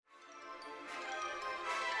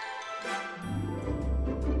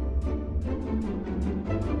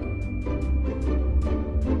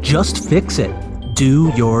Just fix it.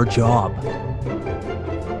 Do your job.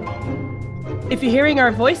 If you're hearing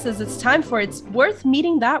our voices, it's time for It's Worth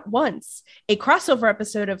Meeting That Once, a crossover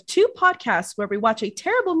episode of two podcasts where we watch a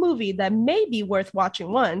terrible movie that may be worth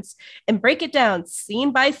watching once and break it down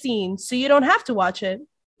scene by scene so you don't have to watch it,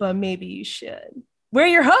 but maybe you should. We're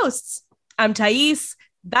your hosts. I'm Thais,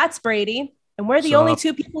 that's Brady, and we're the only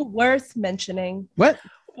two people worth mentioning. What?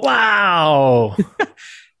 Wow.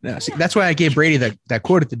 No, see, that's why I gave Brady that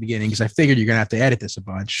quote at the beginning, because I figured you're going to have to edit this a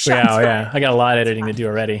bunch. Yeah. I got a lot of editing to do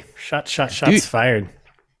already. Shots fired.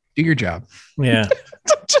 Do your job. Yeah.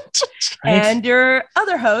 And your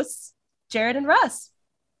other hosts, Jared and Russ.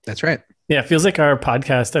 That's right. Yeah, it feels like our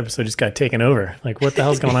podcast episode just got taken over. Like, what the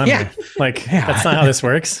hell's going on here? Like, that's not how this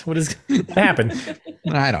works. What happened?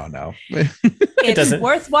 I don't know. It's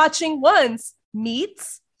worth watching once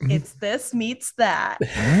meets It's This Meets That.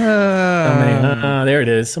 There it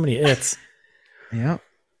is. So many it's. Yeah.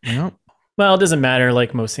 Well, it doesn't matter.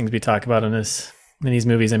 Like most things we talk about in these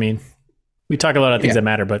movies. I mean, we talk a lot of things that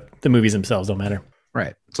matter, but the movies themselves don't matter.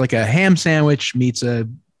 Right. It's like a ham sandwich meets a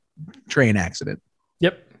train accident.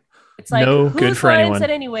 Yep. It's like no Whose good for Lines anyone. It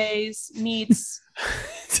Anyways meets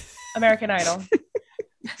American Idol.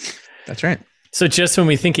 That's right. So just when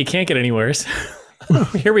we think it can't get any worse,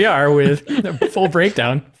 here we are with a full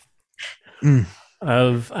breakdown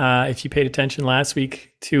of, if you paid attention last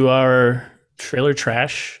week to our trailer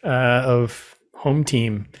trash of Home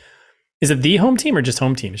Team. Is it the Home Team or just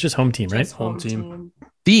Home Team? It's just Home Team, right? Just Home Team.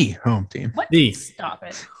 The Home Team. What? The Stop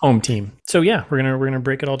it. Home Team. So yeah, we're gonna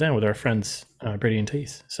break it all down with our friends Brady and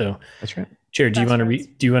Thais. So that's right. Jared, do you want to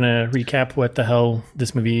recap what the hell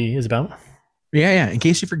this movie is about? Yeah. In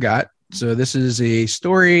case you forgot, so this is a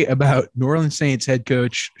story about New Orleans Saints head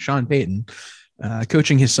coach Sean Payton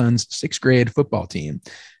coaching his son's sixth grade football team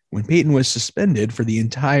when Payton was suspended for the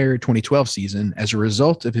entire 2012 season as a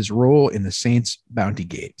result of his role in the Saints Bounty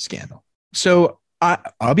Gate scandal. So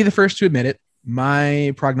I'll be the first to admit it.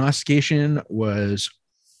 My prognostication was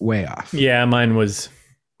way off. Yeah, mine was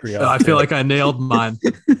pretty off. I feel like I nailed mine.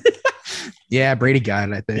 Yeah, Brady got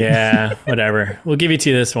it, I think. Yeah, whatever. We'll give you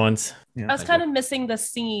to this once. Yeah, I was kind of missing the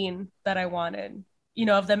scene that I wanted,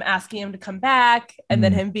 of them asking him to come back and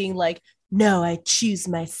then him being like, no, I choose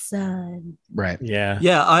my son. Right. Yeah.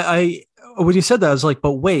 Yeah. I when you said that, I was like,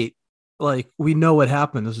 but wait, like we know what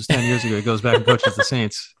happened. This was 10 years ago. He goes back and coaches the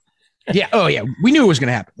Saints. Yeah. Oh, yeah. We knew it was going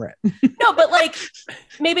to happen. Right. No, but like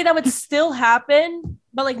maybe that would still happen.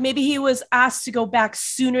 But like maybe he was asked to go back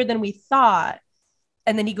sooner than we thought.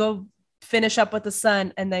 And then he go finish up with the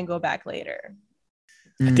son and then go back later.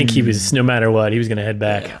 I think he was, no matter what, he was going to head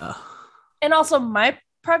back. Yeah. And also my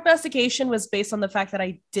prognostication was based on the fact that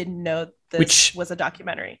I didn't know this was a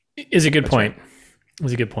documentary. Is a good point. It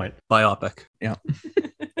was a good point. Biopic. Yeah.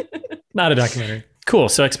 Not a documentary. Cool.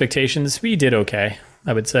 So expectations, we did okay,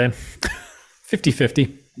 I would say.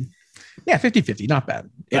 50-50. Yeah, 50-50. Not bad.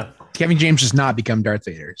 Yeah. Kevin James does not become Darth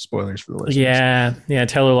Vader. Spoilers for the listeners. Yeah.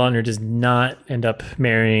 Taylor Lautner does not end up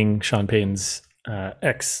marrying Sean Payton's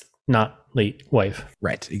ex, not late wife.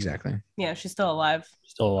 Right. Exactly. Yeah, she's still alive.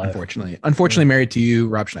 Still alive. Unfortunately married to you,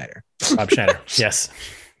 Rob Schneider. Rob Schneider. Yes.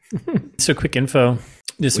 So quick info.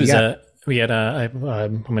 This was I'm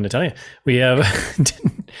going to tell you, we have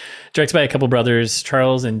directed by a couple brothers,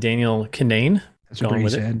 Charles and Daniel Kinane. That's what Brady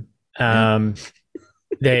said.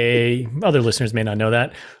 Other listeners may not know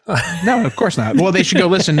that. No, of course not. Well, they should go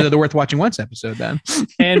listen to the Worth Watching Once episode then.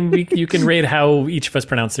 And you can rate how each of us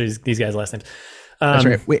pronounce these guys' last names. That's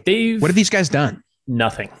right. Wait, what have these guys done?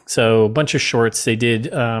 Nothing. So a bunch of shorts. They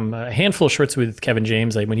did a handful of shorts with Kevin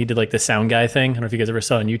James, like when he did like the sound guy thing. I don't know if you guys ever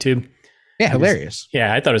saw on YouTube. Yeah, hilarious.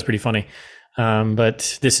 I thought it was pretty funny.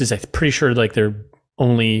 But this is, I'm pretty sure, like their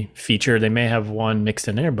only feature. They may have one mixed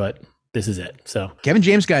in there, but this is it. So Kevin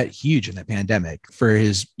James got huge in the pandemic for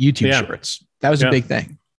his YouTube shorts. That was a big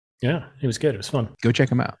thing. Yeah, it was good. It was fun. Go check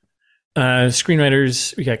him out.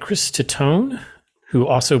 Screenwriters, we got Chris Tatone, who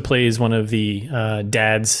also plays one of the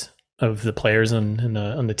dads of the players on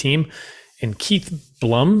the team, and Keith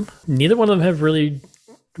Blum. Neither one of them have really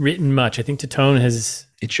written much. I think Tatone has.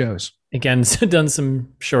 It shows. Again, done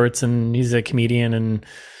some shorts, and he's a comedian, and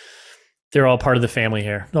they're all part of the family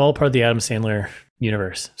here. All part of the Adam Sandler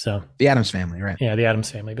universe. So the Addams family, right? Yeah, the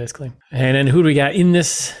Addams family, basically. And then who do we got in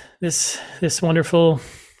this wonderful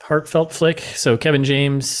heartfelt flick? So Kevin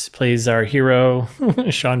James plays our hero,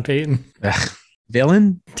 Sean Payton.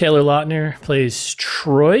 Villain. Taylor Lautner plays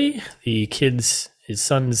Troy, his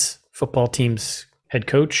son's football team's head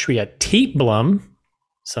coach. We got Tate Blum,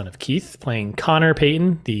 son of Keith, playing Connor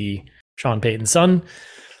Payton, the Sean Payton son.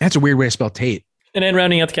 That's a weird way to spell Tate. And then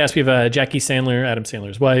rounding out the cast, we have Jackie Sandler, Adam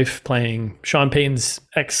Sandler's wife, playing Sean Payton's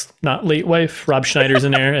ex, not late wife. Rob Schneider's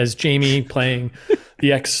in there as Jamie, playing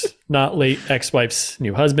the ex, not late ex-wife's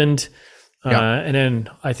new husband. And then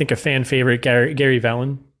I think a fan favorite, Gary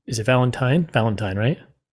Valen. Is it Valentine? Valentine, right?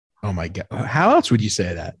 Oh my God. How else would you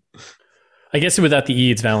say that? I guess without the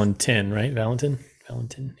E, it's Valentin, right? Valentin,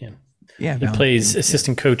 yeah. Yeah. He plays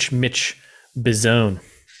assistant coach Mitch Bizone.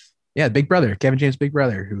 Yeah, big brother, Kevin James' big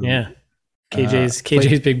brother. Who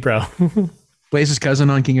KJ's big bro. plays his cousin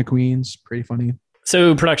on King of Queens. Pretty funny.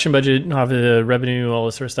 So production budget, off the revenue, all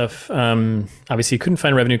this sort of stuff. Obviously, you couldn't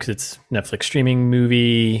find revenue because it's Netflix streaming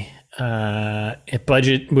movie.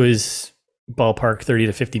 Budget was ballpark 30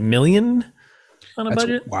 to 50 million on a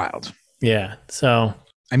budget. Wild. Yeah. So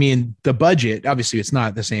I mean, the budget, obviously it's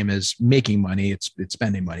not the same as making money, it's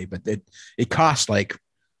spending money, but it cost like,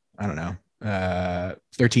 I don't know,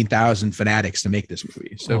 13,000 fanatics to make this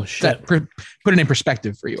movie. So put it in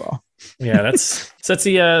perspective for you all. Yeah, that's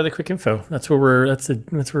the quick info. That's where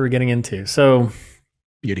we're getting into. So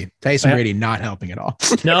beauty. Tyson Brady not helping at all.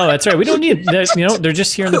 No, that's right. We don't need that. They're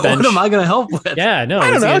just here on the bench. What am I going to help with? Yeah, no.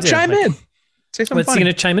 I don't know. Chime in. Say something. What's he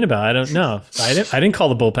going to chime in about? I don't know. I didn't call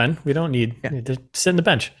the bullpen. We don't need to sit in the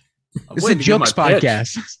bench. This is a jokes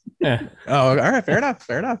podcast. Yeah. Oh, all right. Fair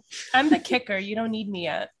enough. I'm the kicker. You don't need me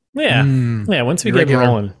yet. Yeah. Yeah. Once we get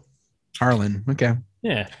rolling. Harlan. Okay.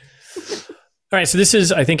 Yeah. All right. So this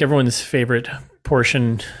is, I think, everyone's favorite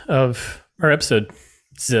portion of our episode.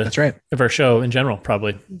 That's right. Of our show in general,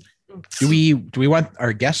 probably. Do we want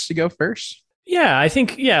our guests to go first? Yeah, I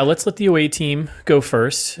think, let's let the away team go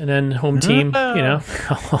first and then home team, Oh,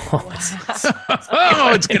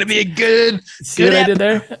 it's going to be a good See what I did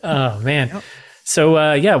there? Oh, man. Yep. So,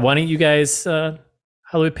 why don't you guys,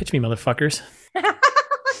 Hollywood pitch me, motherfuckers? So glad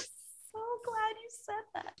you said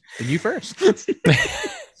that. And you first.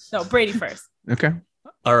 No, Brady first. Okay.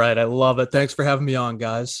 All right. I love it. Thanks for having me on,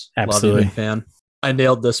 guys. Absolutely. Love you, big fan. I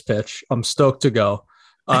nailed this pitch. I'm stoked to go.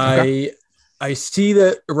 I see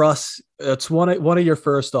that, Russ, it's one of your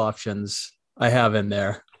first options I have in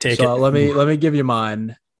there. Take it. Let me give you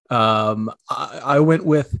mine. I went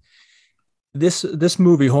with this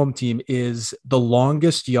movie. Home Team is The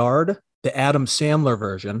Longest Yard, the Adam Sandler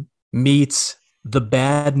version, meets The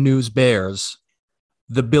Bad News Bears,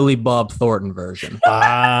 the Billy Bob Thornton version.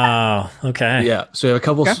 Wow. Okay. Yeah. So you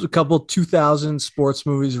have a couple 2000 sports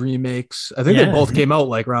movies remakes. I think they both came out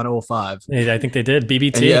like around 2005. I think they did.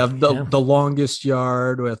 BBT. And you have the Longest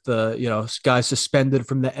Yard with the guy suspended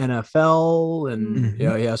from the NFL, and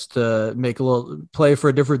he has to make a little play for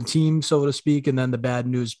a different team, so to speak. And then the Bad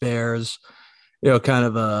News Bears, kind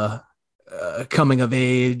of a coming of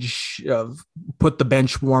age, put the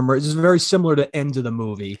bench warmer. It's very similar to end of the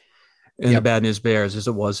movie in the Bad News Bears as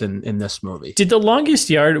it was in this movie. Did The Longest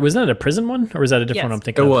Yard, was that a prison one, or was that a different one I'm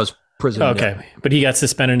thinking of? It was prison. Okay. Yeah. But he got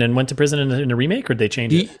suspended and went to prison in a remake, or did they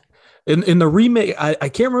change it? In the remake, I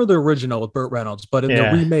can't remember the original with Burt Reynolds, but in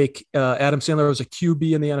the remake, Adam Sandler was a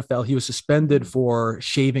QB in the NFL. He was suspended for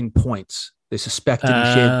shaving points. They suspected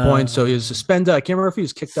he shaved points, so he was suspended. I can't remember if he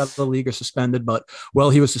was kicked out of the league or suspended, but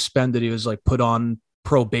while he was suspended, he was like put on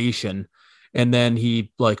probation. And then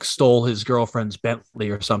he stole his girlfriend's Bentley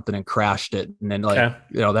or something and crashed it. And then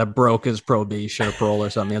that broke his probation or parole or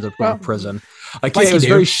something. He ended up going to prison. It was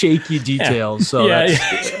very shaky details. So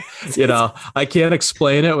I can't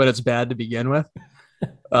explain it when it's bad to begin with.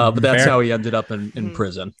 But that's how he ended up in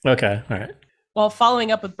prison. Okay. All right. Well,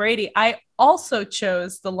 following up with Brady, I also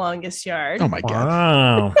chose The Longest Yard. Oh my God.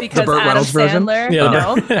 Wow. Because Burt Adam Reynolds version?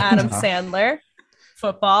 Sandler, Adam Sandler.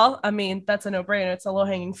 Football. I mean, that's a no-brainer. It's a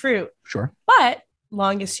low-hanging fruit. Sure. But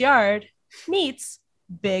Longest Yard meets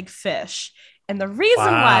Big Fish. And the reason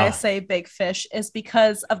why I say Big Fish is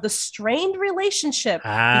because of the strained relationship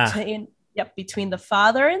between the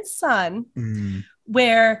father and son,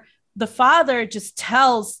 where the father just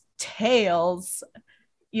tells tales,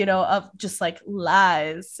 of just like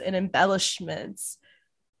lies and embellishments.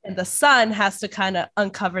 And the son has to kind of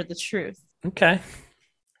uncover the truth. Okay.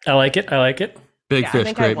 I like it. Big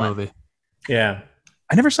Fish, great movie. Yeah.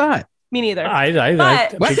 I never saw it. Me neither. I'm a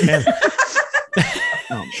big fan.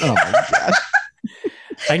 Oh my gosh.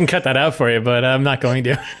 I can cut that out for you, but I'm not going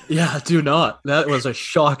to. Yeah, do not. That was a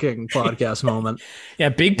shocking podcast moment. Yeah,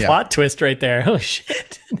 big plot twist right there. Oh,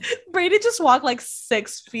 shit. Brady just walked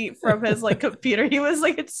 6 feet from his computer. He was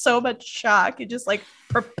in so much shock. He just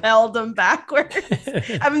propelled him backwards.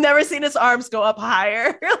 I've never seen his arms go up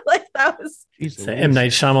higher like that. That was it's an M. Night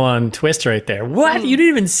Shyamalan twist right there. What? You didn't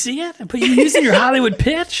even see it? But you're using your Hollywood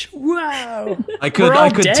pitch? Wow. I could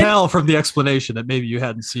tell from the explanation that maybe you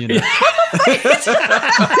hadn't seen it.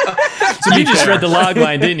 So you just read the log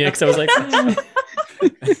line, didn't you? Because I was like,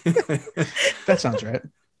 That sounds right.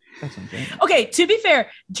 Okay, to be fair,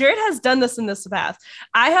 Jared has done this in this past.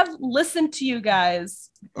 I have listened to you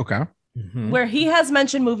guys. Okay. Where he has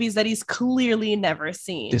mentioned movies that he's clearly never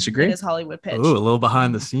seen. Disagree. In his Hollywood pitch. Ooh, a little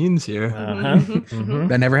behind the scenes here.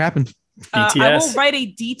 That never happened. I will write a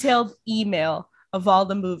detailed email of all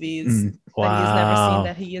the movies that he's never seen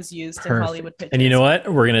that he has used in Hollywood pitches. And you know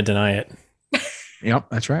what? We're going to deny it. Yep,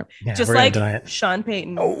 that's right. Yeah, just like Sean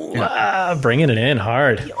Payton. Bringing it in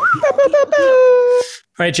hard. All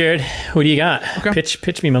right, Jared, what do you got? Okay.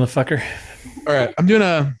 Pitch me, motherfucker. All right, I'm doing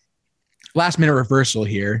a last minute reversal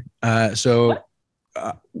here. Well,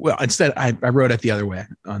 instead, I wrote it the other way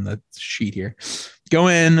on the sheet here. Go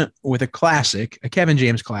in with a classic, a Kevin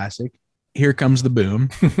James classic. Here Comes the Boom.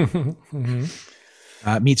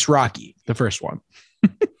 Meets Rocky, the first one.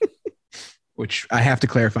 Which I have to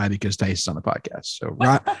clarify because Tice is on the podcast. So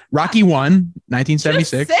Rocky 1,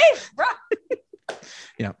 1976. Safe, bro.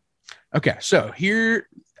 Yeah. Okay. So here,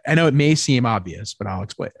 I know it may seem obvious, but I'll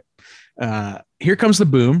explain it. Here Comes the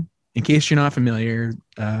Boom. In case you're not familiar,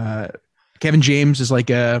 Kevin James is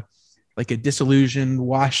like a disillusioned,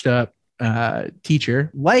 washed up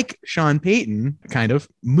teacher, like Sean Payton, kind of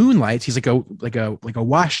moonlights. He's like a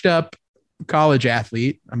washed up college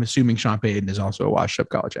athlete. I'm assuming Sean Payton is also a washed up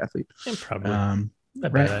college athlete. Yeah, probably.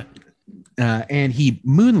 Right. And he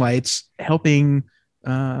moonlights helping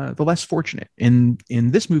the less fortunate. In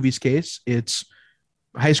this movie's case, it's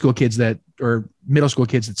high school kids or middle school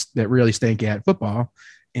kids that really stink at football.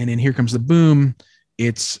 And in Here Comes the Boom,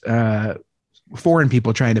 it's foreign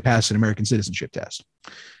people trying to pass an American citizenship test.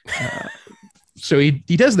 So he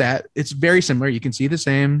does that. It's very similar. You can see the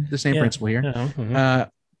same principle here. Yeah.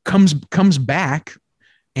 Comes back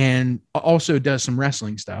and also does some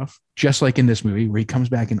wrestling stuff, just like in this movie, where he comes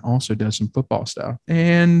back and also does some football stuff.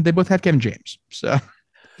 And they both have Kevin James. So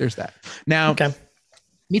there's that. Now,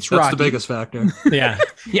 meets Rocky. That's the biggest factor. Yeah.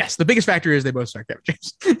 Yes, the biggest factor is they both start Kevin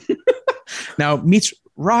James. Now, meets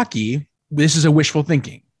Rocky. This is a wishful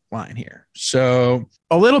thinking line here. So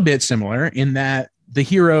a little bit similar in that the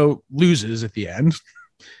hero loses at the end,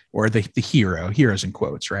 or the heroes in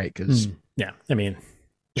quotes, right? Because I mean,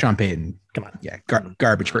 Sean Payton, come on,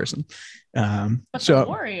 garbage person. But the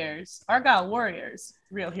Warriors, Argyle Warriors,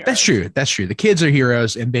 real heroes. That's true. The kids are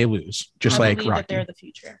heroes and they lose, just like Rocky. That they're the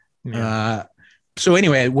future. Yeah. So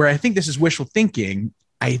anyway, where I think this is wishful thinking,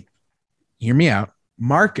 hear me out.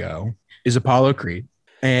 Marco is Apollo Creed,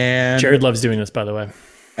 and Jared loves doing this, by the way.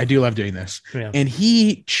 I do love doing this, and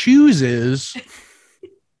he chooses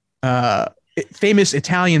famous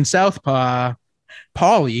Italian southpaw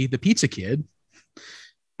Paulie, the pizza kid,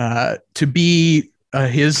 to be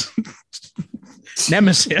his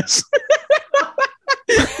nemesis.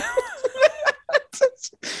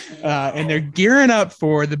 And they're gearing up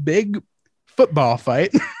for the big football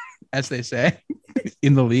fight, as they say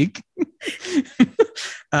in the league.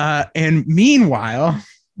 And meanwhile,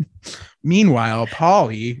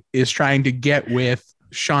 Paulie is trying to get with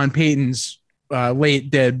Sean Payton's late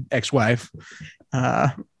dead ex-wife,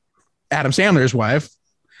 Adam Sandler's wife,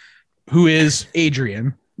 who is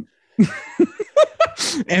Adrian.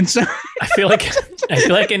 And so I feel like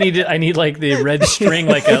I need like the red string,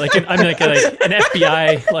 I'm like an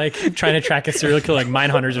FBI, like trying to track a serial killer, like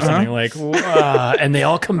Mindhunters or something, and they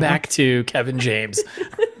all come back to Kevin James.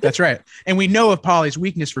 That's right. And we know of Paulie's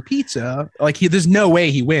weakness for pizza. Like there's no way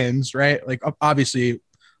he wins, right? Like obviously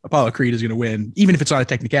Apollo Creed is going to win, even if it's not a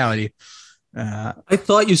technicality. I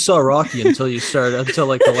thought you saw Rocky until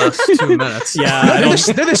like the last 2 minutes. Yeah,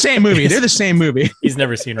 they're the same movie. They're the same movie. He's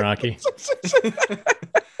never seen Rocky.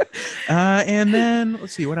 And then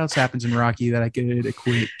let's see what else happens in Rocky that I could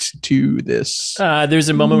equate to this. There's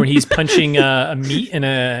a moment where he's punching a meat in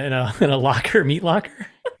a locker, meat locker.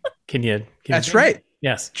 Can you That's right.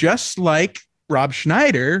 Yes. Just like Rob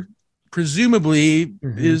Schneider, presumably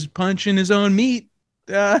is punching his own meat.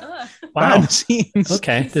 Behind the scenes.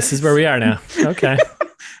 Okay, this is where we are now. Okay.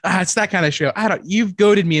 It's that kind of show. You've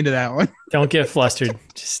goaded me into that one. Don't get flustered.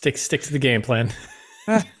 Just stick to the game plan.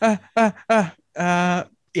 Yeah,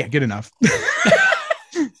 good enough.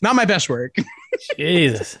 Not my best work.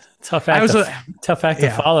 Jesus. Tough act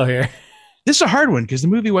to follow here. This is a hard one because the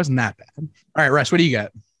movie wasn't that bad. All right, Russ, what do you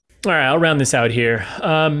got? All right, I'll round this out here.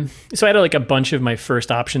 So I had a bunch of my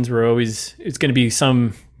first options were always, it's going to be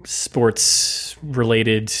some sports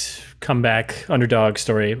related comeback underdog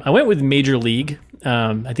story. I went with Major League.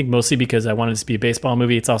 I think mostly because I wanted it to be a baseball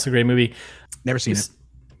movie. It's also a great movie. Never seen it.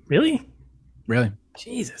 Really? Really?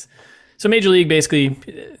 Jesus. So Major League, basically,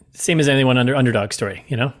 same as anyone under underdog story,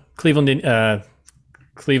 Cleveland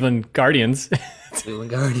Guardians.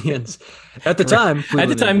 Cleveland Guardians. At the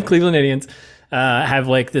time, Cleveland Indians have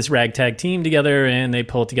like this ragtag team together, and they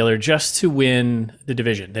pull it together just to win the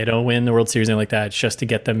division. They don't win the World Series or anything like that. It's just to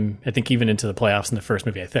get them, I think, even into the playoffs in the first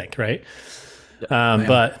movie, I think, right?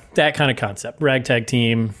 But that kind of concept, ragtag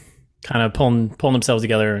team, kind of pulling themselves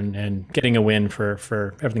together and getting a win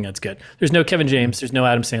for everything that's good. There's no Kevin James, there's no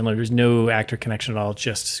Adam Sandler, there's no actor connection at all.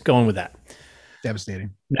 Just going with that.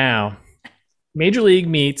 Devastating. Now, Major League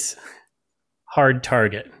meets Hard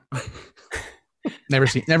Target.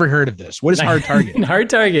 Never heard of this. What is Hard Target? Hard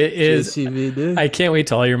Target is JCVD. I can't wait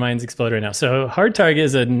till all your minds explode right now. So Hard Target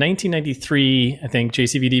is a 1993, I think,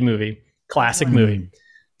 JCVD movie, classic movie.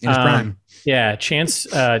 In his prime. Yeah, Chance,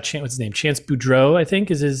 what's his name? Chance Boudreau, I think,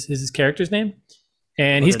 is his character's name.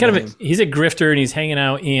 And he's kind of he's a grifter, and he's hanging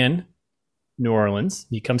out in New Orleans.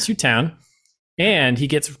 He comes through town, and he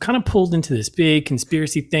gets kind of pulled into this big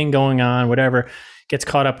conspiracy thing going on, whatever. Gets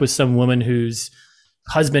caught up with some woman whose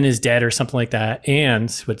husband is dead or something like that. And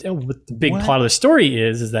what the big plot of the story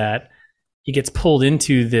is that he gets pulled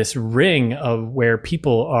into this ring of where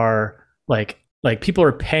people are like people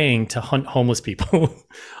are paying to hunt homeless people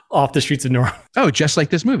off the streets of New Orleans. Oh, just like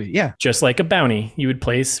this movie. Yeah. Just like a bounty you would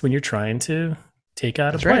place when you're trying to take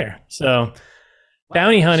out a player. Right. So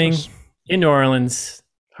bounty hunting in New Orleans,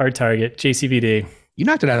 Hard Target, JCVD. You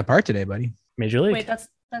knocked it out of the park today, buddy. Major League. Wait,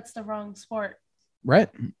 that's the wrong sport. Right.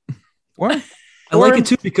 What? I like it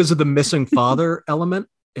too because of the missing father element.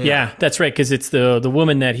 Yeah, that's right. Because it's the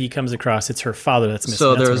woman that he comes across. It's her father that's missing.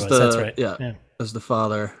 So that's that's right. Yeah, there's the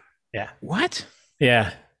father. Yeah. What?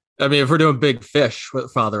 Yeah. I mean, if we're doing Big Fish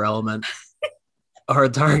with father element,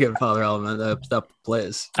 Hard Target father element, that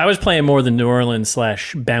plays. I was playing more the New Orleans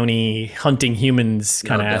 / bounty hunting humans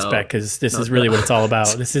kind of aspect because this is really what it's all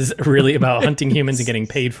about. This is really about hunting humans and getting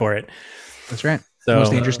paid for it. That's right. So,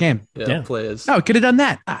 most dangerous game. Yeah, plays. Oh, could have done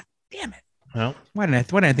that. Ah, damn it. Well, why didn't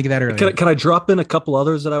I think of that earlier? Can I drop in a couple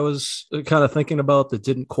others that I was kind of thinking about that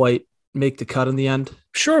didn't quite make the cut in the end?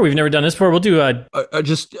 Sure, we've never done this before. We'll do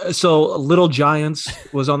so Little Giants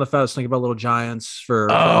was on the fest. I was thinking about Little Giants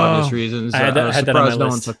for obvious reasons. I was surprised no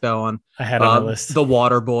one took that one. I had on my list. The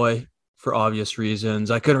Water Boy for obvious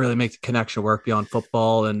reasons. I couldn't really make the connection work beyond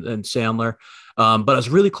football and Sandler. But I was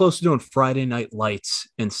really close to doing Friday Night Lights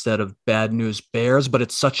instead of Bad News Bears, but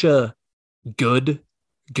it's such a good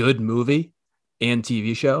movie and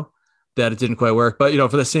TV show that it didn't quite work. But,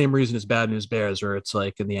 for the same reason as Bad News Bears, where it's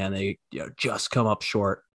like in the end, they just come up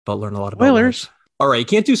short, but learn a lot about spoilers. All right. You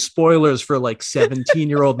can't do spoilers for like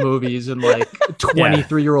 17-year-old movies and like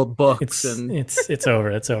 23-year-old books. It's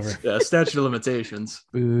over. It's over. Yeah. Statute of limitations.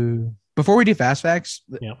 Ooh. Before we do fast facts,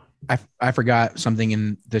 yeah. I forgot something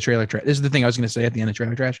in the trailer trash. This is the thing I was going to say at the end of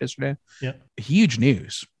trailer trash yesterday. Yeah. Huge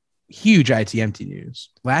news, huge ITMT news.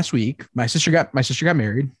 Last week, my sister got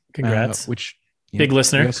married. Congrats. Which big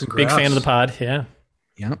listener, big fan of the pod. Yeah.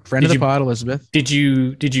 Yeah. Friend of the pod, Elizabeth. Did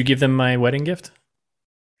you give them my wedding gift?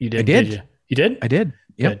 You did. I did. Did you? You did? I did.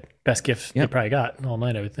 Yep. Good. Best gift they probably got all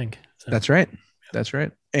night, I would think. So. That's right. That's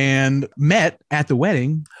right. And met at the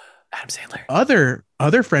wedding. Adam Sandler.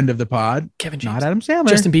 Other friend of the pod. Kevin James. Not Adam Sandler.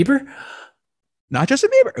 Justin Bieber. Not Justin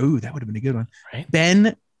Bieber. Ooh, that would have been a good one. Right.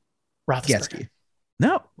 Ben Roethlisberger.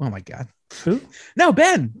 No. Oh my God. Who? No,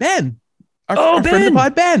 Ben. Our Ben. friend of the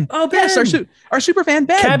pod, Ben. Oh, Ben. Yes, our super fan,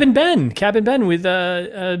 Ben. Cabin Ben with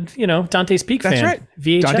Dante's Peak That's fan. right.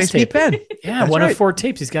 VHS Dante's tape. Peak Ben. Yeah, That's one right. of 4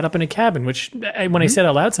 tapes he's got up in a cabin, which when I said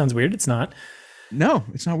out loud sounds weird. It's not. No,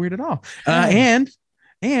 it's not weird at all. And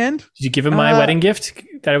did you give him my wedding gift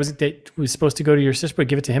that was supposed to go to your sister, but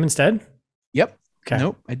give it to him instead? Yep. Okay.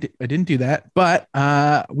 Nope, I didn't do that. But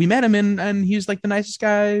we met him and he's like the nicest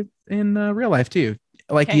guy in real life too.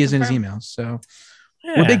 Like he is in his emails. So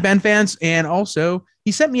we're big Ben fans. And also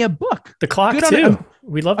he sent me a book. The Clock too.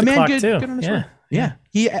 We love the Clock too. Good on his work. Yeah.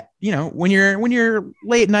 He, when you're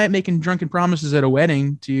late at night making drunken promises at a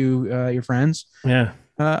wedding to your friends. Yeah.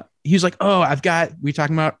 He was like, we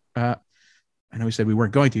talking about, I know we said we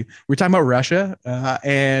weren't going to, we're talking about Russia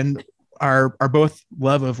and our both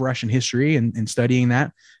love of Russian history and studying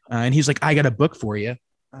that. And he's like, I got a book for you.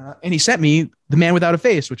 And he sent me The Man Without a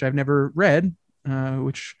Face, which I've never read,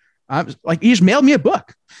 which I was like, he just mailed me a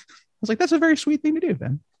book. I was like, that's a very sweet thing to do,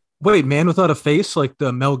 Ben. Wait, Man Without a Face, like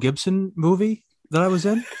the Mel Gibson movie that I was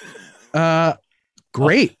in?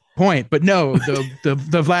 Great point. But no,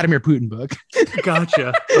 the Vladimir Putin book.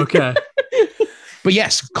 Gotcha. Okay. But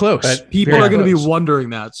yes, close. But people are going to be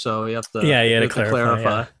wondering that, so you have to, you had to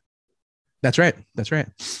clarify. That's right. That's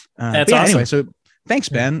That's awesome. Anyway, so thanks,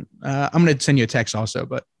 Ben. I'm going to send you a text also,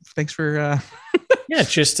 but thanks for. Yeah,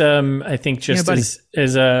 just I think just as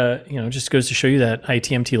just goes to show you that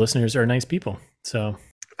ITMT listeners are nice people. So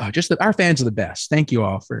our fans are the best. Thank you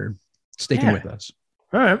all for sticking with us.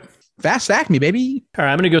 All right. Fast fact me, baby. All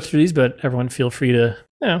right, I'm going to go through these, but everyone feel free to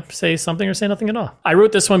say something or say nothing at all. I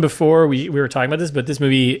wrote this one before we were talking about this, but this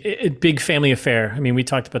movie, big family affair. I mean, we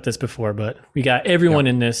talked about this before, but we got everyone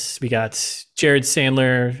in this. We got Jared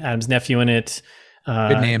Sandler, Adam's nephew in it.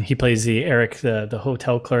 Good name. He plays Eric, the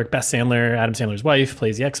hotel clerk. Beth Sandler, Adam Sandler's wife,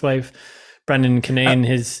 plays the ex-wife. Brendan Kinane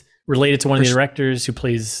is related to one of the directors who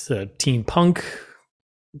plays Teen Punk.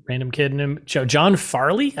 Random kid in him. John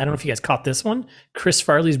Farley. I don't know if you guys caught this one. Chris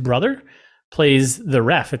Farley's brother plays the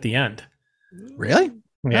ref at the end. Really?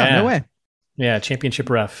 Yeah. Oh, no way. Yeah, championship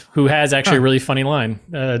ref who has actually a really funny line.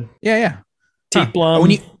 Tate Blum. When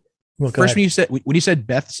you said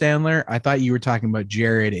Beth Sandler, I thought you were talking about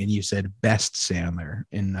Jared, and you said Best Sandler,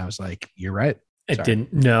 and I was like, "You're right." It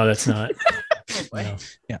didn't. No, that's not. No.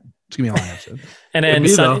 Yeah, it's gonna be a long episode. And then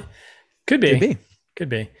could be.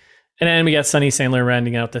 And then we got Sonny Sandler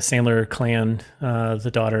rounding out the Sandler clan. The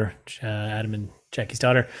daughter, Adam and Jackie's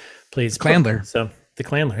daughter, plays Clandler. So the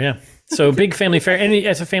Clandler, yeah. So big family affair, and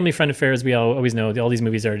it's a family friend affair, as we always know. All these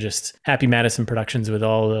movies are just Happy Madison Productions with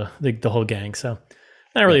all the whole gang. So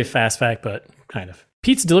not really a fast fact, but kind of.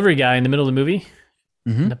 Pizza delivery guy in the middle of the movie.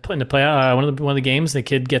 Mm-hmm. In the play, one of the games, the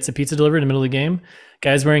kid gets a pizza delivered in the middle of the game.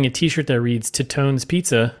 Guy's wearing a T-shirt that reads Titone's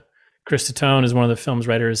Pizza. Chris Titone is one of the film's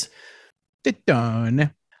writers.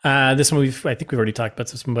 Titone. This one I think we've already talked about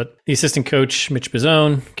this one, but the assistant coach, Mitch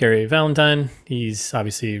Bizzone, Gary Valentine. He's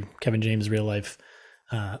obviously Kevin James' real life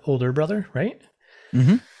older brother, right?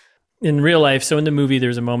 Mm-hmm. In real life, so in the movie,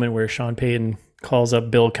 there's a moment where Sean Payton calls up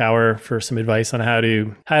Bill Cowher for some advice on how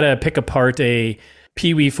to pick apart a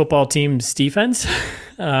Pee Wee football team's defense.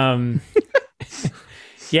 He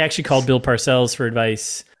actually called Bill Parcells for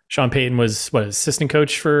advice. Sean Payton was assistant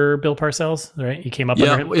coach for Bill Parcells, right? He came up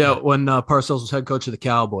under him. Yeah, when Parcells was head coach of the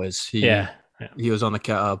Cowboys, he was on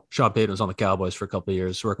Sean Payton was on the Cowboys for a couple of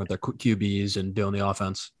years, working with their QBs and doing the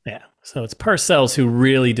offense. Yeah, so it's Parcells who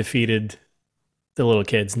really defeated the little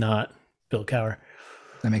kids, not Bill Cowher.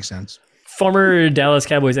 That makes sense. Former Dallas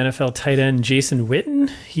Cowboys NFL tight end Jason Witten.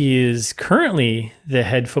 He is currently the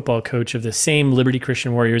head football coach of the same Liberty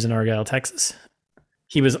Christian Warriors in Argyle, Texas.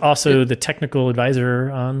 He was also the technical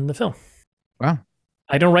advisor on the film. Wow.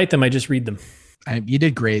 I don't write them. I just read them. You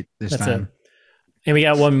did great this time. And we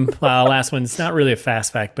got one last one. It's not really a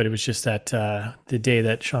fast fact, but it was just that the day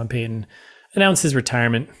that Sean Payton announced his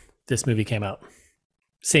retirement, this movie came out.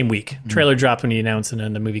 Same week. Mm-hmm. Trailer dropped when he announced, and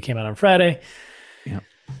then the movie came out on Friday. Yeah.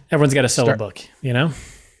 Everyone's got to sell a book,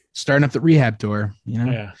 Starting up the rehab tour,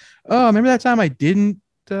 Yeah. Oh, remember that time I didn't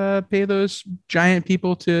pay those giant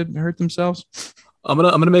people to hurt themselves? I'm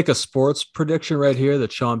gonna make a sports prediction right here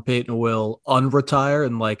that Sean Payton will unretire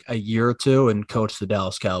in like a year or two and coach the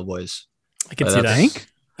Dallas Cowboys. I can see that.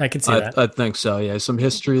 I can see that. I think so. Yeah, some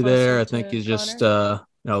history there. I think he's just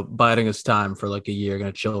biding his time for like a year,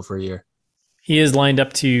 gonna chill for a year. He is lined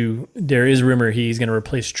up to. There is rumor he's going to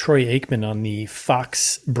replace Troy Aikman on the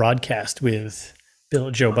Fox broadcast with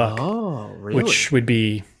Joe Buck. Oh, really? Which would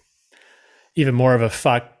be even more of a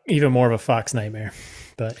Fox nightmare.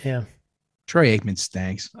 But yeah. Troy Aikman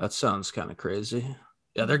stinks. That sounds kind of crazy.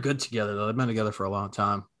 Yeah, they're good together, though. They've been together for a long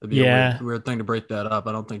time. It'd be a weird thing to break that up.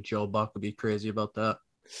 I don't think Joe Buck would be crazy about that.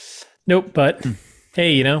 Nope, but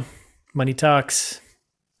hey, money talks.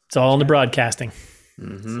 It's all in the broadcasting.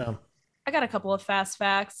 Mm-hmm. So I got a couple of fast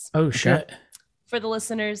facts. Oh, shit. For the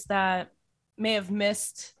listeners that may have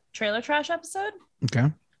missed Trailer Trash episode.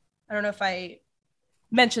 Okay. I don't know if I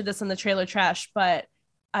mentioned this in the Trailer Trash, but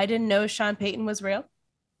I didn't know Sean Payton was real.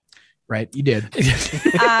 Right, you did.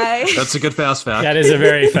 That's a good fast fact. That is a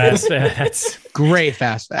very fast fact. That's great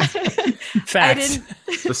fast fact. Facts.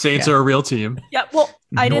 The Saints are a real team. Yeah, well,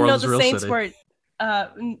 I didn't know the Saints city. were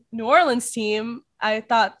New Orleans team. I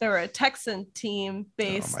thought they were a Texan team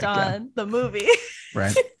based on the movie.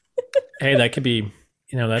 Right. Hey, that could be,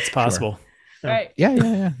 that's possible. Sure. Right.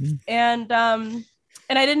 Yeah. And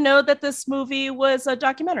I didn't know that this movie was a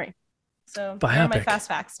documentary. So those are my fast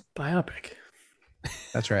facts. Biopic.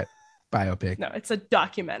 That's right. Biopic. No, it's a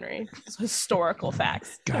documentary. It's historical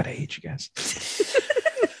facts. God, I hate you guys.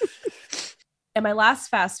 And my last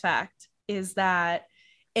fast fact is that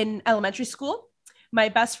in elementary school, my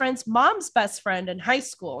best friend's mom's best friend in high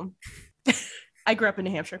school, I grew up in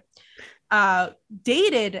New Hampshire,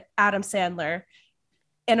 dated Adam Sandler.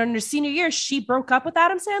 And in her senior year, she broke up with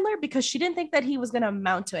Adam Sandler because she didn't think that he was going to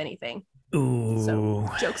amount to anything. Ooh. So,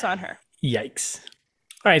 joke's on her. Yikes.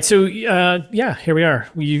 right. So, here we are.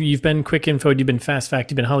 You've been quick info. You've been fast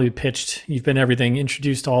fact. You've been Hollywood pitched. You've been everything.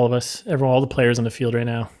 Introduced to all of us. All the players on the field right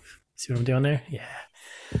now. See what I'm doing there?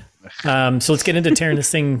 Yeah. So let's get into tearing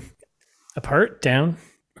this thing apart, down,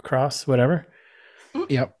 across, whatever.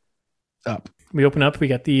 Yep. Up. We open up. We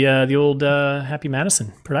got the old Happy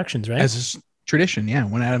Madison Productions, right? As is tradition, yeah.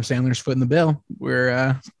 When Adam Sandler's footing the bill,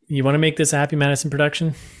 we're You want to make this a Happy Madison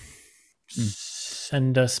production?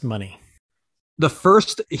 Send us money. The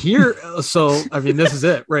first here, so I mean, this is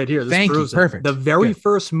it right here. This Thank you. proves it. Perfect. The very Good.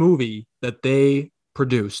 first movie that they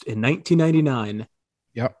produced in 1999.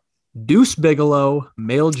 Yep. Deuce Bigelow,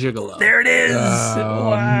 Male Gigolo. There it is.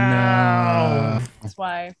 Wow. No. That's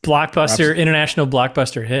why. Blockbuster, international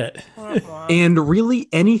blockbuster hit. And really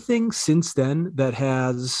anything since then that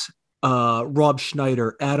has Rob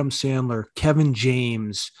Schneider, Adam Sandler, Kevin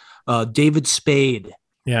James, David Spade.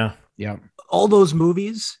 Yeah. Yeah. All those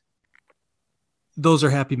movies, those are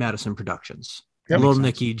Happy Madison Productions. That Little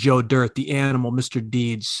makes sense. Nicky, Joe Dirt, The Animal, Mr.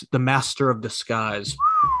 Deeds, The Master of Disguise.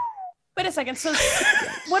 Wait a second. So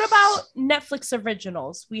what about Netflix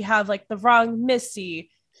originals? We have like The Wrong Missy,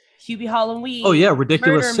 Hubie Halloween. Oh yeah,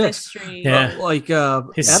 Ridiculous Murder Six. Mystery. Yeah.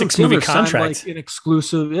 His His Adam 6-movie Sandler signed, contract. like an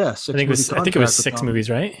exclusive. Yeah, I think it was 6 movies,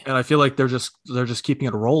 right? And I feel like they're just keeping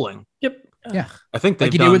it rolling. Yep. Yeah. I think they've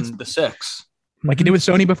Like you do done with- the 6. Like you did with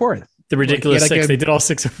Sony before it. The Ridiculous Like, yeah, like Six. a- They did all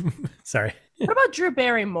 6 of them. Sorry. What about Drew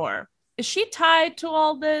Barrymore? Is she tied to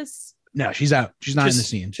all this? No, she's out. She's not in the Just-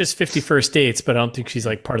 scene. Just 51st Dates, but I don't think she's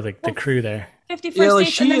like part of the crew there. 51st Yeah, like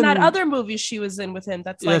Dates, she and then that and- other movie she was in with him.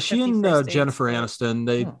 That's Yeah, like she and 51st Dates. Jennifer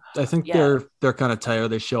Aniston. I think Yeah. they're kind of tired.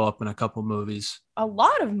 They show up in a couple movies. A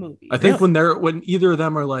lot of movies. I think when either of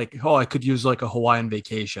them are like, oh, I could use like a Hawaiian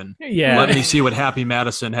vacation. Yeah. Let me see what Happy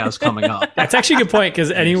Madison has coming up. That's actually a good point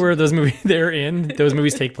because anywhere those movies they're in, those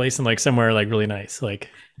movies take place in like somewhere like really nice. Like,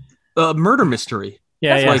 Murder Mystery.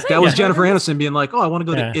 yeah, That's yeah. Like that was Yeah. Jennifer Aniston being like, oh, I want to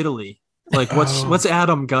go Yeah. to Italy. Like what's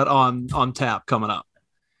Adam got on tap coming up?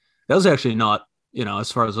 That was actually not,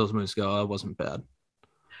 as far as those movies go, that wasn't bad.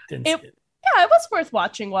 Didn't It- see it. Yeah, it was worth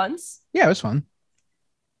watching once. Yeah, it was fun.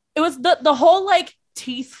 It was the whole like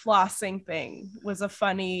teeth flossing thing was a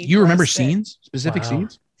funny. You remember gross thing. scenes? Specific Wow.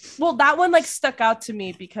 scenes? Well, that one like stuck out to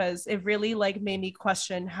me because it really like made me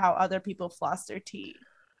question how other people floss their teeth.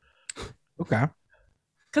 Okay.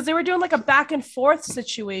 Because they were doing like a back and forth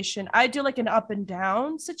situation. I do like an up and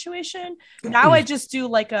down situation. Now I just do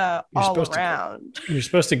like a You're all supposed to- around. You're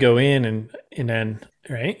supposed to go in and then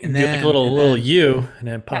right And do like then- a little and little then- U and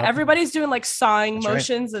then pop. Yeah, everybody's doing like sawing That's right.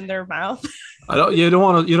 motions in their mouth. You don't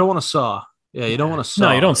want to saw. Yeah, you don't want to saw.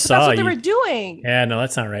 No, you don't That's saw. what they You, were doing. yeah, no,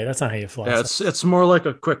 that's not right. That's not how you floss. Yeah, it's more like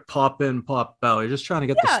a quick pop in, pop out. You're just trying to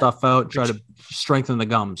get the Yeah. stuff out, try to strengthen the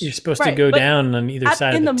gums. You're supposed to Right, go but down on either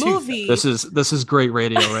side in of the the tooth. movie, This is great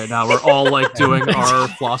radio right now. We're all like doing our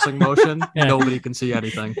flossing motion. Yeah. Nobody can see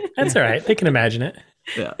anything. That's all right. They can imagine it.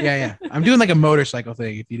 Yeah. Yeah. I'm doing like a motorcycle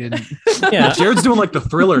thing. If you didn't, Yeah. Jared's doing like the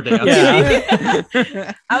Thriller dance.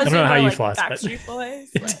 Yeah. I was don't know doing how you like floss, but- Backstreet Boys.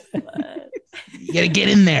 What? you gotta get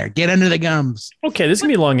in there, get under the gums, Okay, this is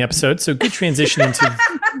gonna be a long episode, so good transition into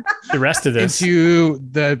the rest of this. into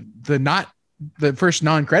the first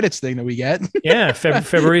non-credits thing that we get. Yeah,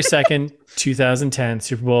 February 2nd, 2010,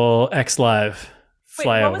 Super Bowl X Live Wait,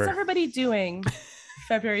 what was flyover. everybody doing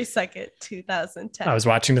February 2nd, 2010? I was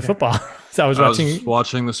watching the football. So I was I was watching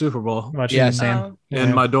watching the Super Bowl watching Yeah, same. Oh,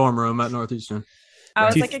 in my dorm room at Northeastern. I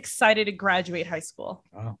was Right. like excited to graduate high school.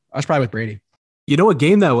 Oh, I was probably with Brady. You know what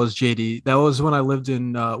game that was, JD? That was when I lived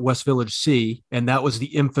in West Village C, and that was the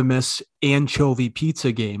infamous anchovy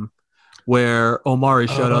pizza game where Omari,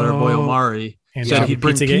 shout out our boy Oh. Omari, and said Johnny he'd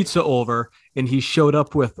bring Pizzagate. pizza over, and he showed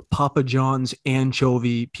up with Papa John's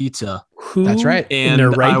anchovy pizza. Who That's right. in And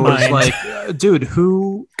their right I was mind? like, dude,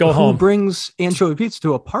 who Go home. brings anchovy pizza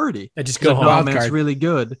to a party? I just He's go like, home. no, Wild man, it's card. really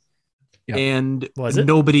good. Yep. And Was it?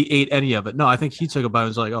 nobody ate any of it. No, I think he took a bite and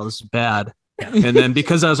was like, oh, this is bad. And then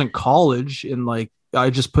because I was in college and like,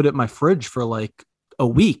 I just put it in my fridge for like a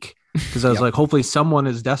week because I was Yep. like, hopefully someone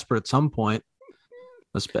is desperate at some point.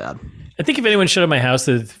 That's bad. I think if anyone showed up at my house,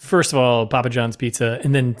 first of all, Papa John's pizza,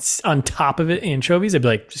 and then on top of it, anchovies, I'd be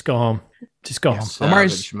like, just go home. Just go home.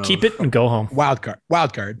 Omari's- Savage move. Keep it and go home. Wild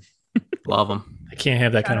card. Love him. I can't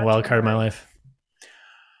have that kind of Shout out wild to card in my Omari. life.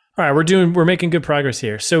 All right, we're making good progress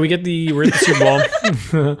here. So we're at the Super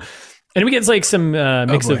Bowl. And we get like some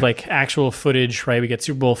mix boy. of like actual footage, right? We get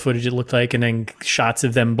Super Bowl footage, it looked like, and then shots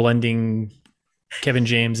of them blending Kevin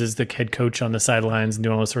James as the head coach on the sidelines and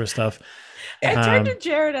doing all this sort of stuff. I turned Um, to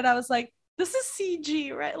Jared and I was like, this is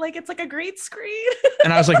CG, right? Like it's like a green screen.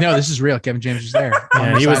 And I was like, no, this is real. Kevin James was there. on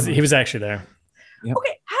Yeah, the he was sideline. he was actually there.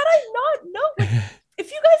 Okay, had I not known,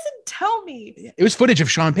 If you guys didn't tell me. It was footage of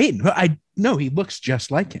Sean Payton. I know he looks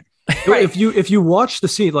just like him. Right. If you watch the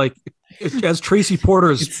scene, like as Tracy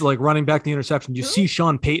Porter is like running back the interception, you see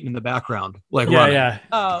Sean Payton in the background, like running. Yeah.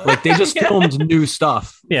 Oh. Like they just filmed new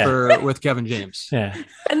stuff with Kevin James. Yeah.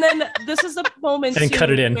 And then this is the moment and cut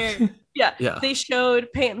it in. Where, they showed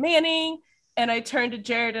Peyton Manning, and I turned to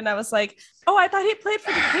Jared and I was like, "Oh, I thought he played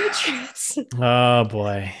for the Patriots." Oh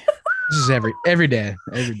boy. This is every day.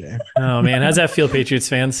 Oh man, how's that feel, Patriots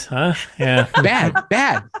fans? Huh? Yeah.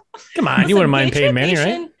 Bad. Come on, you wouldn't mind Peyton Manning,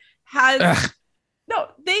 right?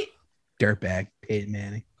 Dirtbag Peyton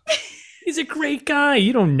Manning. He's a great guy.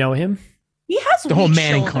 You don't know him. He has the whole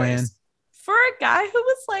Manning clan. For a guy who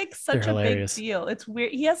was like such They're a hilarious. big deal, it's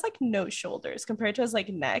weird. He has like no shoulders compared to his like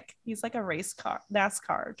neck. He's like a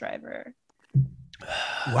NASCAR driver.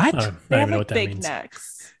 What? I They don't have know like what that big means.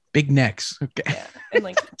 necks. Big necks. Okay. Yeah, and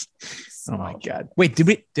like. Oh my god. Wait,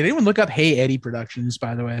 did anyone look up Hey Eddie Productions,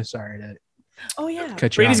 by the way? Sorry to Oh yeah.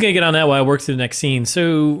 cut you Brady's off. gonna get on that while I work through the next scene.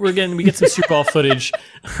 So we get some Super Bowl footage,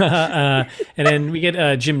 and then we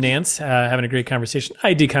get Jim Nance having a great conversation.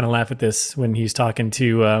 I did kind of laugh at this when he's talking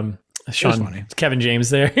to Kevin James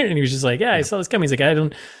there, and he was just like, "Yeah, I saw this coming." He's like, "I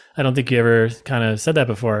don't think you ever kind of said that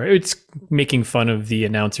before." It's making fun of the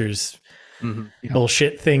announcers. Yeah.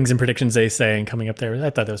 Bullshit things and predictions they say and coming up there. I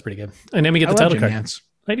thought that was pretty good. And then we get the love title Jim card. Nance.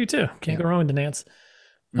 I do too. Can't go wrong with the Nance.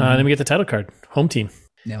 Mhm. Then we get the title card, home team.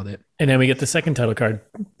 Nailed it. And then we get the second title card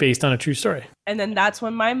based on a true story. And then that's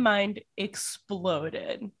when my mind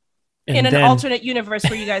exploded. And In an then, alternate universe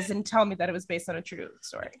where you guys didn't tell me that it was based on a true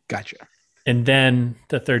story. Gotcha. And then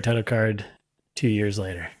the third title card 2 years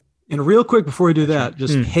later. And real quick before we do that,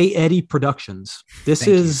 just Hey Eddie Productions. This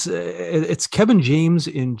is it's Kevin James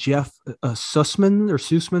and Jeff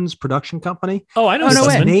Sussman's production company. Oh, I know. Oh, no It's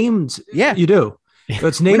way. named. Yeah. You do.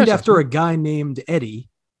 It's We named know after Sussman. a guy named Eddie,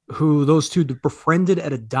 who those two befriended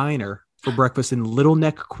at a diner for breakfast in Little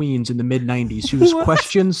Neck, Queens in the mid 90s, whose What?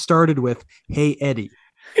 questions started with, "Hey Eddie."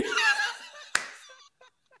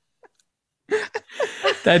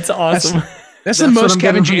 That's awesome. That's the That's what most I'm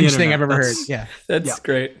Kevin getting from the James thing internet. I've ever heard. That's- Yeah. That's Yeah.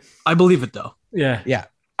 great. I believe it though. Yeah. Yeah.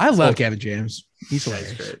 I love Kevin James. He's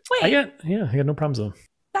hilarious. Wait, I got no problems with him.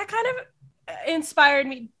 that kind of inspired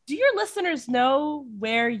me. Do your listeners know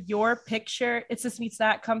where your picture, It's This Meets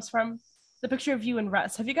That, comes from? The picture of you and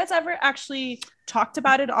Russ. Have you guys ever actually talked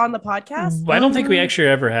about it on the podcast? I don't think we actually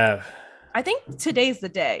ever have. I think today's the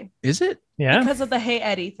day Is it? Yeah. because of the Hey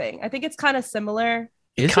Eddie thing. I think it's kind of similar.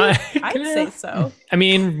 Is it? I'd say so. I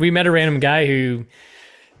mean, we met a random guy who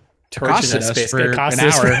tortured Accosted us for accosted an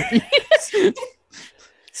us hour.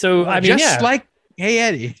 So I mean, Just like Hey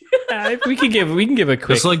Eddie. we can give a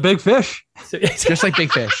quick. Just like Big Fish. Just like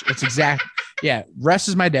Big Fish. It's exact. Yeah. Russ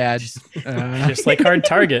is my dad. just like Hard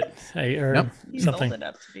Target or Yep. He's something. old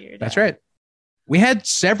enough to be your dad. That's right. We had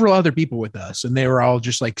several other people with us, and they were all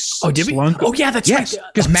just like Oh, did we? slunk. Oh, yeah, that's yes, right.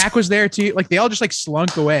 because Mac was there too. Like they all just like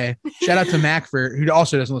slunk away. Shout out to Mac who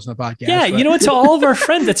also doesn't listen to the podcast. Yeah, but- you know, it's all of our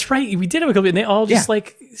friends. That's right. We did have a couple, and they all just Yeah.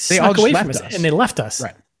 like They snuck all just away left from us, us. and they left us.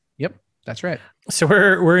 Right. Yep, that's right. So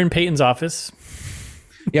we're in Peyton's office.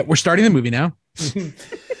 Yeah, we're starting the movie now.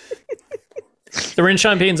 So we're in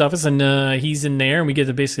Sean Payton's office, and he's in there, and we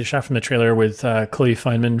get basically a shot from the trailer with Chloe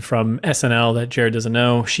Fineman from SNL that Jared doesn't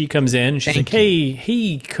know. She comes in, she's Thank like,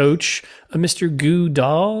 "Hey, Coach, Mr.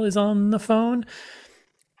 Goodall is on the phone."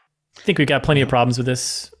 I think we've got plenty of problems with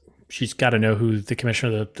this. She's got to know who the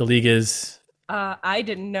commissioner of the league is, I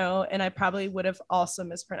didn't know, and I probably would have also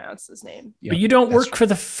mispronounced his name. Yep, but you don't that's work for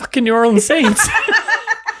the fucking New Orleans Saints.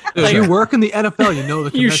 If you work in the NFL, you know the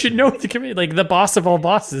You commission. should know the like the boss of all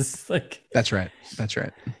bosses. Like That's right. That's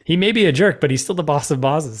right. he may be a jerk, but he's still the boss of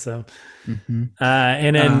bosses. So, Mm-hmm.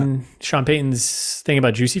 and then Sean Payton's thing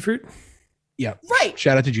about Juicy Fruit. Yeah. Right.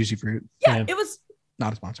 Shout out to Juicy Fruit. Yeah, Yeah. it was.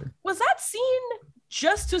 Not a sponsor. Was that scene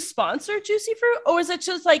just to sponsor Juicy Fruit, or is it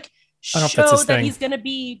just like I don't know if that's show his that thing. he's gonna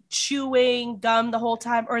be chewing gum the whole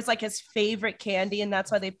time, or it's like his favorite candy, and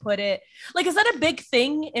that's why they put it? Like, is that a big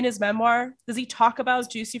thing in his memoir? Does he talk about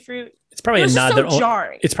Juicy Fruit? It's probably It a was nod just so that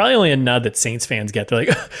jarring. it's probably only a nod that Saints fans get. They're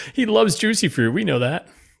like, he loves Juicy Fruit. We know that.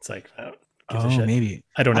 It's like, I don't give a shit. Maybe.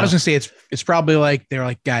 I don't I know. was gonna say it's probably like they're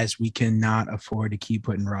like, guys, we cannot afford to keep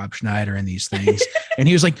putting Rob Schneider in these things. And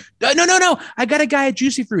he was like, no, I got a guy at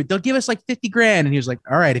Juicy Fruit. They'll give us like 50 grand. And he was like,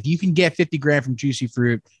 all right, if you can get 50 grand from Juicy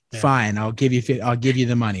Fruit, Yeah. fine, I'll give you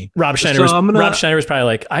the money. Rob Schneider, So was, I'm gonna- Rob Schneider was probably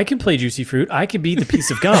like, I can play Juicy Fruit. I could be the piece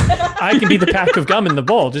of gum. I can be the pack of gum in the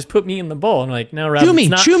bowl. Just put me in the bowl. And I'm like, no, Rob,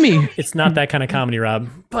 Chew me. it's not that kind of comedy, Rob.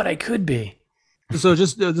 But I could be. So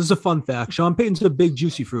just this is a fun fact. Sean Payton's a big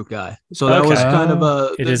Juicy Fruit guy. So that was kind of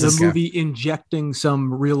the movie injecting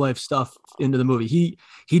some real life stuff into the movie.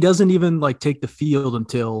 He doesn't even like take the field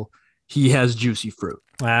until he has Juicy Fruit.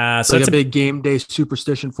 So it's like a big game day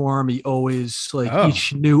superstition for him. He always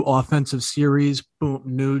each new offensive series, boom,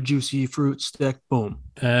 new Juicy Fruit stick, boom.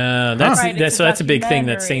 That's a big thing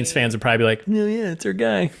that Saints fans would probably be like, oh, yeah, it's our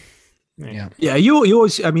guy. Yeah. You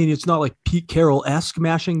always. I mean, it's not like Pete Carroll-esque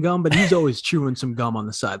mashing gum, but he's always chewing some gum on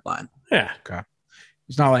the sideline. Yeah. Okay.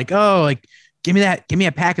 It's not like, give me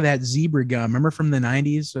a pack of that zebra gum. Remember from the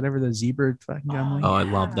 90s, whatever the zebra fucking gum. I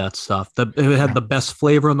love that stuff. It had the best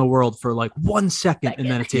flavor in the world for like 1 second, and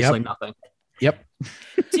then it tastes like nothing. Yep.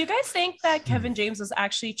 Do you guys think that Kevin James was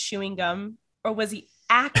actually chewing gum, or was he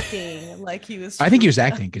acting like he was? I think he was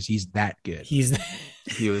acting because he's that good. He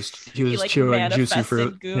was chewing Juicy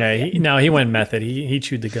Fruit. Goop. Yeah, he went method. He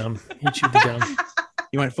chewed the gum.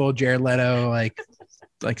 He went full Jared Leto,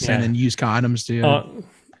 like sending used condoms to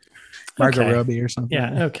Margot Robbie or something.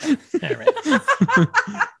 Yeah. Okay. All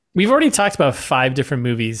right. We've already talked about 5 different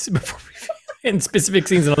movies before in specific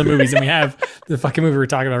scenes in other movies, and we have the fucking movie we're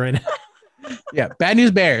talking about right now. Yeah. Bad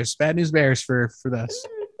News Bears for this.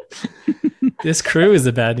 This crew is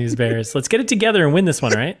the Bad News Bears. Let's get it together and win this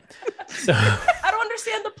one, right? So I don't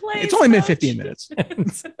understand the play. It's only been 15 minutes.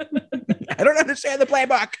 I don't understand the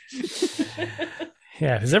playbook.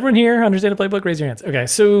 Yeah, does everyone here understand the playbook? Raise your hands. Okay,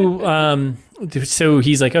 so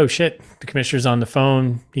he's like, oh shit, the commissioner's on the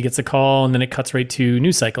phone. He gets a call, and then it cuts right to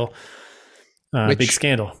news cycle. Big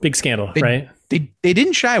scandal, right? They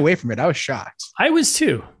didn't shy away from it. I was shocked. I was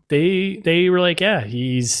too. They were like, yeah,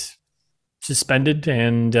 he's suspended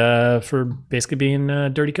and for basically being a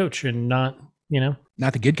dirty coach and not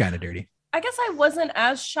the good kind of dirty. I guess I wasn't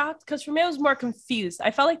as shocked because for me I was more confused. I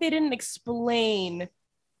felt like they didn't explain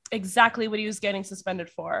exactly what he was getting suspended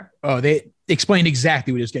for. Oh, they explained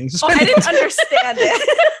exactly what he was getting suspended. I didn't understand it.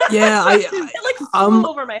 Yeah, it flew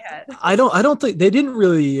over my head. I don't think they didn't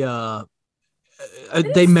really.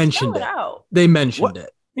 They mentioned it. They mentioned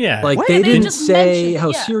it. Yeah, like they didn't say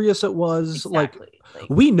how serious it was. Exactly. Like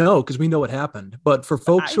we know because we know what happened, but for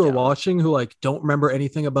folks who are watching who like don't remember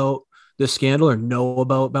anything about this scandal or know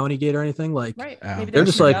about Bountygate or anything, like they're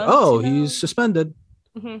just like, oh, he's suspended.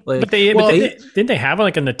 Mm-hmm. But didn't they have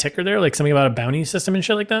like in the ticker there like something about a bounty system and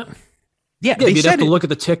shit like that? Yeah, you'd have to look at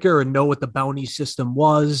the ticker and know what the bounty system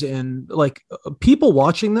was, and like people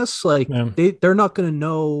watching this, like they're not going to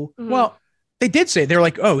know. Mm-hmm. Well, they did say they're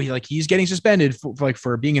like, oh, he's getting suspended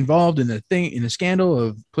for being involved in the scandal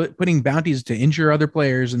of putting bounties to injure other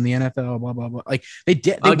players in the NFL. Blah blah blah. Like they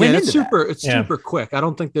did. It's super quick. I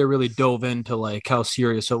don't think they really dove into like how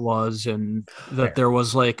serious it was and that there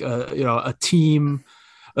was like a team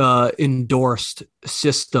endorsed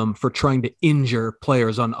system for trying to injure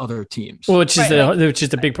players on other teams. Well, which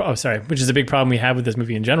is a big problem we have with this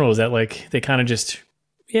movie in general is that like they kind of just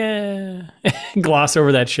gloss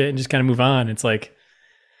over that shit and just kind of move on. It's like,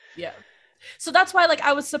 so that's why like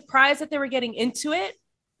I was surprised that they were getting into it,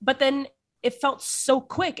 but then it felt so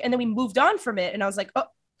quick and then we moved on from it and I was like, oh,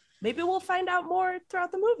 maybe we'll find out more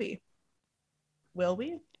throughout the movie. Will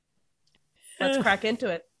we? Let's crack into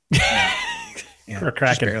it. We're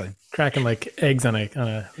cracking like eggs on a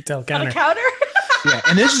hotel counter. On a counter? Yeah,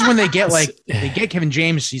 and this is when they get Kevin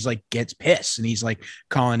James. He's like gets pissed and he's like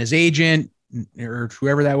calling his agent or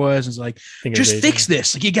whoever that was. And it's like, just fix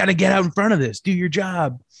this. Like you got to get out in front of this. Do your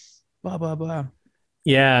job. Blah blah blah.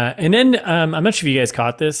 Yeah, and then I'm not sure if you guys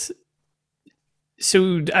caught this.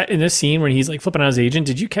 So in this scene when he's like flipping out his agent,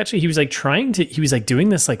 did you catch it? He was like he was like doing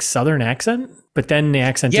this like Southern accent, but then the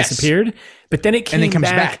accent disappeared. But then it came and then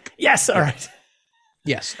comes back. Yes, all right.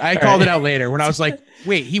 Yes, I called it out later when I was like,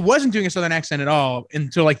 wait, he wasn't doing a Southern accent at all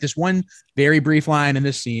until like this one very brief line in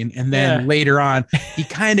this scene. And then later on, he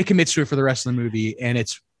kind of commits to it for the rest of the movie and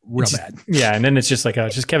it's real bad. Yeah. And then it's just like,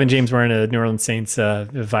 it's just Kevin James wearing a New Orleans Saints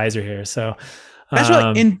visor here. So that's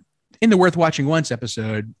what in the Worth Watching Once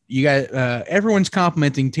episode, you got everyone's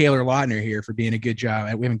complimenting Taylor Lautner here for being a good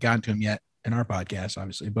job. We haven't gotten to him yet in our podcast,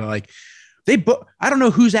 obviously, but like I don't know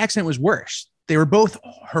whose accent was worse. They were both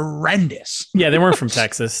horrendous. Yeah, they weren't from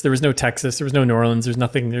Texas. There was no Texas. There was no New Orleans. There's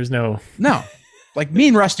nothing. There's no. Like me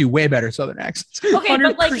and Russ do way better Southern accents. Okay, 100%.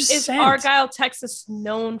 But like, is Argyle, Texas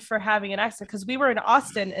known for having an accent? Because we were in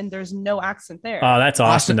Austin and there's no accent there. Oh, that's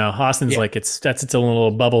Austin though. Austin's like that's its own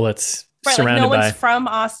little bubble that's surrounded like no by. one's from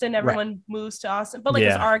Austin. Everyone moves to Austin. But like,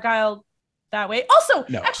 is Argyle that way? Also,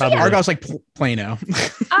 no, actually, Argyle's like Plano.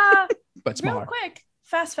 But smaller. Real quick,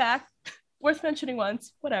 fast fact. Worth mentioning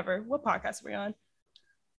once, whatever. What podcast are we on?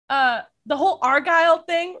 the whole Argyle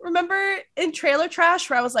thing. Remember in Trailer Trash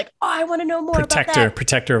where I was like, oh, I want to know more about that.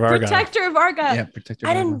 Protector of Argyle. Protector of Argyle. Yeah, Protector.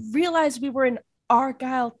 I didn't realize we were in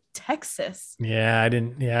Argyle, Texas. Yeah, I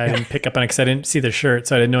didn't pick up on it because I didn't see the shirt,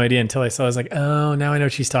 so I had no idea until I saw. I was like, oh, now I know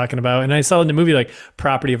what she's talking about. And I saw in the movie like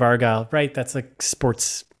Property of Argyle, right? That's like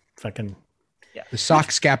sports fucking. Yeah. The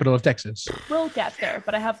Sox capital of Texas. We'll get there,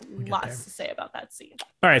 but I have lots to say about that scene.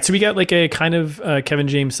 All right, so we got like a kind of Kevin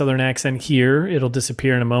James Southern accent here. It'll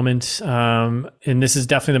disappear in a moment. And this is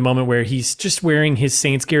definitely the moment where he's just wearing his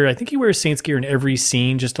Saints gear. I think he wears Saints gear in every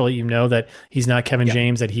scene just to let you know that he's not Kevin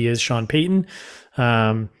James, that he is Sean Payton.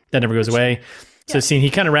 That never goes away. So scene, he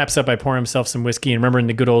kind of wraps up by pouring himself some whiskey and remembering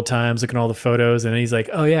the good old times, looking at all the photos. And he's like,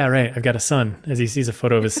 oh, yeah, right. I've got a son, as he sees a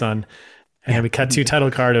photo of his son. And then we cut to title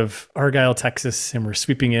card of Argyle, Texas, and we're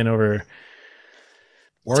sweeping in over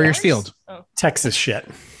Warriors Field. Texas shit.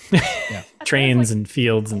 Trains and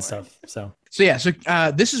fields and stuff. So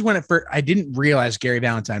this is when I didn't realize Gary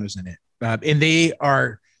Valentine was in it. And they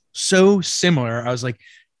are so similar. I was like,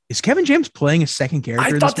 is Kevin James playing a second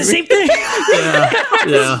character? I thought the same thing.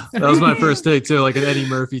 yeah. That was my first take too, like an Eddie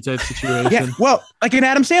Murphy type situation. Yeah, well, like an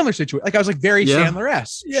Adam Sandler situation. Like I was like very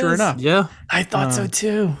Sandler-esque, sure enough. Yeah. I thought so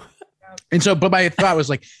too. And so, but my thought was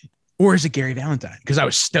like, or is it Gary Valentine? Because I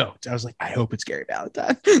was stoked. I was like, I hope it's Gary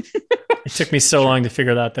Valentine. It took me so long to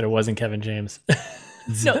figure out that it wasn't Kevin James.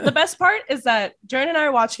 No, the best part is that Jared and I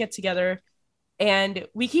are watching it together and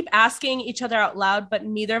we keep asking each other out loud, but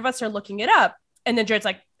neither of us are looking it up. And then Jared's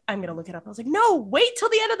like, I'm going to look it up. I was like, no, wait till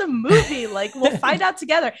the end of the movie. Like we'll find out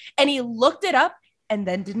together. And he looked it up and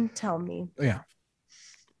then didn't tell me. Yeah.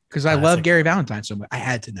 Because I love Gary Valentine so much. I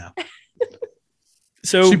had to know.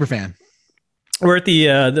 So super fan. We're at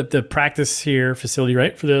the practice here facility,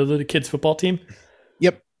 right? For the kids football team.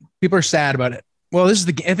 Yep. People are sad about it. Well, I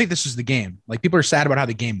think this is the game. Like people are sad about how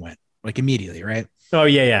the game went, like immediately, right? Oh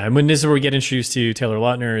yeah. And when this is where we get introduced to Taylor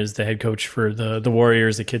Lautner as the head coach for the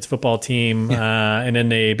Warriors, the kids football team. And then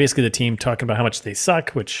the team talking about how much they suck,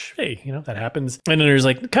 which, hey, that happens. And then there's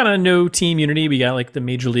like kind of no team unity. We got like the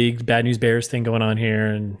major league Bad News Bears thing going on here.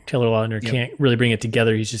 And Taylor Lautner can't really bring it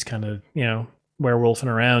together. He's just kind of, werewolfing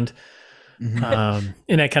around. Mm-hmm.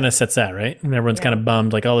 And that kind of sets that, right? And everyone's kind of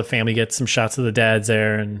bummed. Like all the family gets some shots of the dads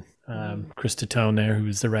there, and Chris Tatone there,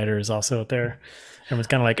 who's the writer, is also out there. Everyone's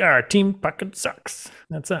kind of like, our team fucking sucks.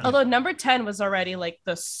 That's it. Although number 10 was already like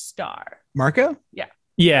the star. Marco? Yeah.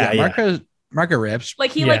 Marco rips.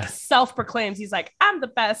 Like he like self-proclaims. He's like, I'm the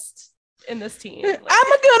best in this team. Like, I'm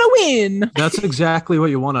gonna win. That's exactly what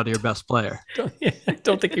you want out of your best player. I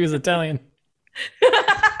don't think he was Italian.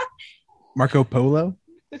 Marco Polo?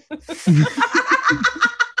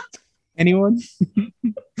 Anyone?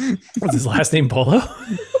 Was his last name Polo?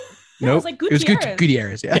 Nope. Was like it was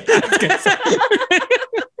Gutierrez. Yeah.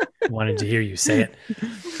 Wanted to hear you say it.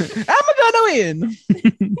 I'm gonna win.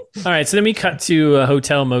 All right, so then we cut to a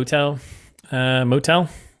hotel motel. Motel?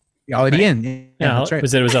 Holiday Inn. Yeah, that's right.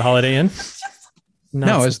 Was it a Holiday Inn?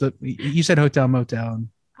 No, it was you said hotel motel.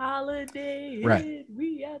 Holiday Inn. Right.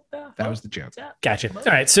 We at the that was the joke. Gotcha. All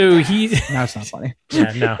right, so he. No, it's not funny.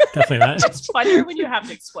 Yeah, no, definitely not. It's funnier when you have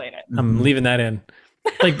to explain it. I'm leaving that in.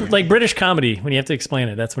 Like British comedy, when you have to explain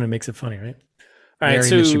it, that's when it makes it funny, right? All right,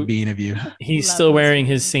 Very so Mr. Bean of you. He's still wearing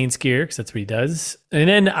his Saints gear because that's what he does. And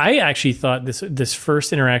then I actually thought this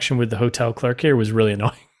first interaction with the hotel clerk here was really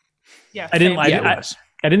annoying. Yeah, I didn't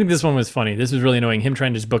think this one was funny. This was really annoying. Him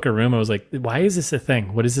trying to just book a room. I was like, why is this a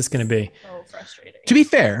thing? What is this going to be? So frustrating. To be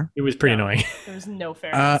fair, it was pretty annoying. There's no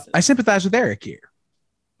fairness. I sympathize with Eric here.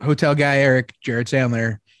 Hotel guy Eric, Jared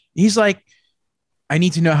Sandler. He's like, I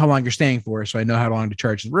need to know how long you're staying for, so I know how long to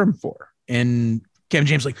charge the room for. And Kevin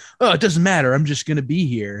James like, oh, it doesn't matter. I'm just going to be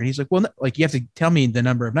here. And he's like, well, no, like you have to tell me the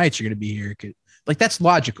number of nights you're going to be here. Like that's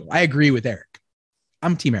logical. I agree with Eric.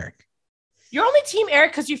 I'm team Eric. You're only team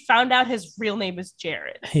Eric because you found out his real name is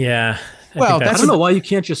Jared. Yeah. I don't know why you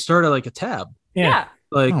can't just start at like a tab. Yeah.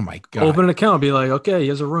 Like, oh my God. Open an account and be like, okay, he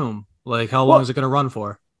has a room. Like, how long is it going to run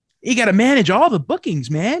for? You got to manage all the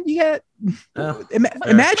bookings, man. You got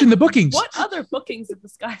imagine the bookings. What other bookings did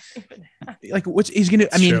this guy even have? Like, he's going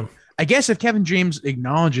to, I mean, true. I guess if Kevin James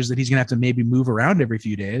acknowledges that he's going to have to maybe move around every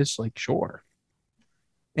few days, like, sure.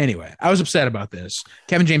 Anyway, I was upset about this.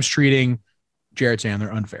 Kevin James treating Jared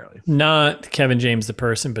Sandler unfairly. Not Kevin James the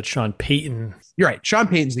person, but Sean Payton. You're right. Sean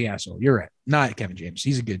Payton's the asshole. You're right. Not Kevin James.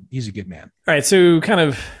 He's a good man. All right. So kind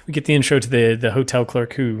of we get the intro to the hotel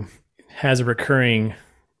clerk who has a recurring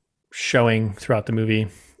showing throughout the movie,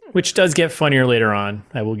 which does get funnier later on.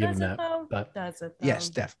 I will give him that. But yes,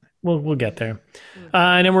 definitely. We'll get there.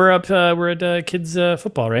 And then we're at kids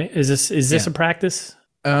football, right? Is this a practice?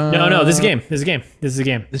 No, this is a game. This is a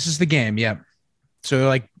game. This is the game. Yeah. So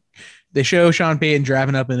like They show Sean Payton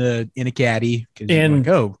driving up in a caddy and like,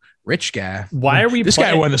 oh, rich guy. Why are we? This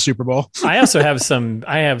guy won the Super Bowl. I also have some.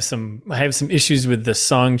 I have some issues with the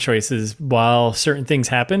song choices while certain things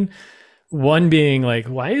happen. One being like,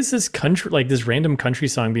 why is this this random country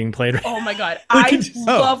song being played? Oh my god, I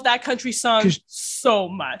love that country song so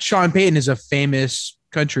much. Sean Payton is a famous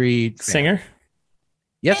country singer.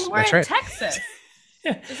 Yes, and we're that's in right. Texas.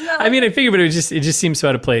 Yeah. I mean, I figured, but it just seems so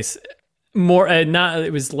out of place. More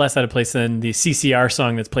it was less out of place than the CCR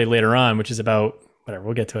song that's played later on, which is about whatever.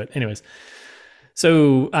 We'll get to it, anyways.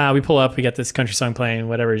 So we pull up, we got this country song playing.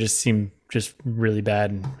 Whatever, it just seemed just really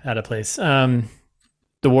bad and out of place.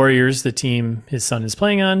 The Warriors, the team his son is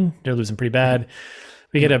playing on, they're losing pretty bad.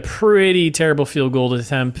 We get a pretty terrible field goal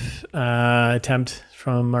attempt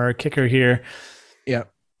from our kicker here. Yeah.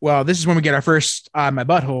 Well, this is when we get our first my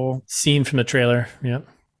butthole scene from the trailer. Yep.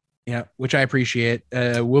 Yeah, which I appreciate.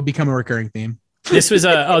 Will become a recurring theme. This was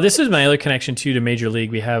my other connection to Major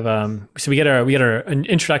League. We have so we get an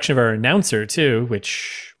introduction of our announcer too,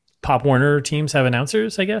 which Pop Warner teams have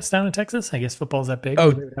announcers, I guess, down in Texas. I guess football's that big.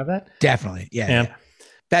 Oh, they would have that. Definitely. Yeah.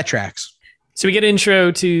 That tracks. So we get an intro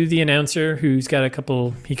to the announcer who's got a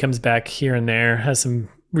couple. He comes back here and there, has some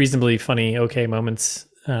reasonably funny, okay moments,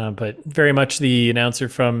 but very much the announcer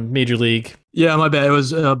from Major League. Yeah, my bad. It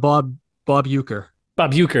was Bob Uecker.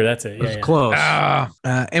 Bob Uecker, that's it. It was close.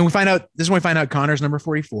 And we find out, this is when we find out Connor's number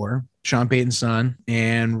 44, Sean Payton's son,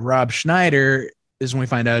 and Rob Schneider is when we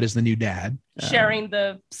find out is the new dad. Sharing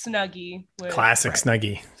the Snuggie. Classic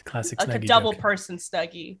Snuggie. Classic like Snuggie. A double person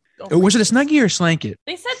Snuggie. Was it a Snuggie or Slanket?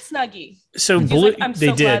 They said Snuggie. So I'm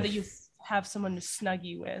so glad that you have someone to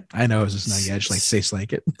Snuggie with. I know it was a Snuggie. I just like to say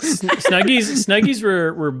Slanket. Snuggies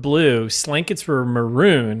were blue. Slankets were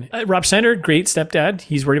maroon. Rob Schneider, great stepdad.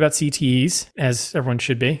 He's worried about CTEs, as everyone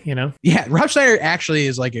should be, you know? Yeah, Rob Schneider actually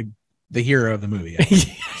is like the hero of the movie.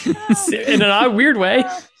 In an odd, weird way.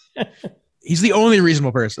 He's the only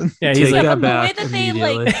reasonable person. Yeah, he's like, the way that they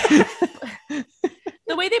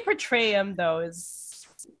the way they portray him though is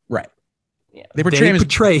right. Yeah. They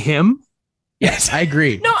portray him. Yes, I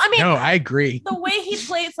agree. I agree. The way he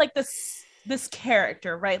plays like this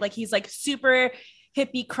character, right? Like he's like super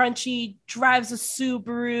hippie, crunchy, drives a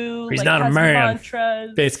Subaru. He's like, not a man.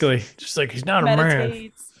 Mantras, basically, just like he's not a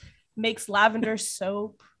man. Makes lavender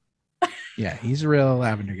soap. Yeah, he's a real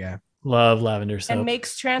lavender guy. Love lavender soap. And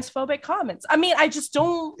makes transphobic comments. I mean, I just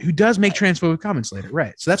don't. Who does make transphobic comments later?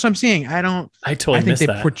 Right. So that's what I'm saying. I totally think they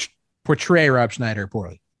that. Portray Rob Schneider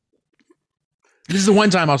poorly. This is the one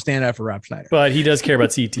time I'll stand up for Rob Schneider. But he does care about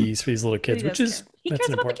CTs for these little kids, he cares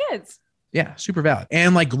about the kids. Yeah, super valid.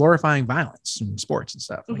 And like glorifying violence in sports and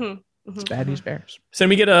stuff. Like, it's bad news bears. So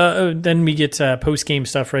we get post game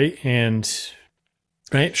stuff, right? And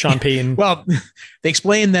right, Sean Payton. Well, they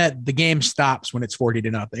explain that the game stops when it's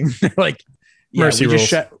 40-0. They're like, yeah, mercy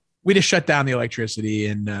rules. We just shut down the electricity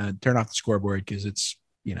and turn off the scoreboard because it's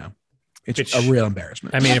it's a real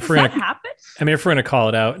embarrassment. I mean, if we're gonna call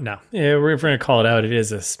it out, no. Yeah, if we're gonna call it out,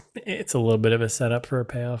 it's a little bit of a setup for a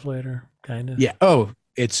payoff later, kind of. Yeah. Oh,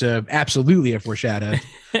 it's absolutely a foreshadow.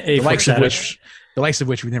 The likes of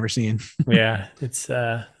which we've never seen. Yeah, it's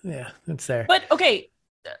there. But okay,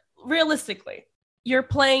 realistically, you're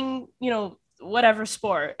playing, whatever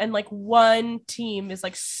sport, and like one team is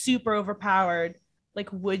like super overpowered. Like,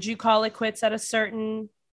 would you call it quits at a certain?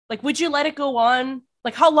 Like, would you let it go on?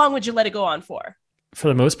 Like, how long would you let it go on for? For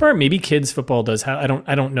the most part, maybe kids football does. I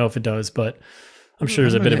don't know if it does, but I'm sure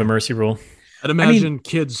there's a bit of a mercy rule. I'd imagine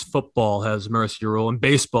kids football has mercy rule, and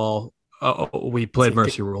baseball, we played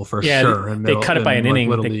mercy rule for sure. And they cut it by an inning,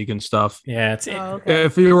 Little League and stuff. Yeah, okay.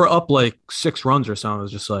 If you were up like 6 runs or something, it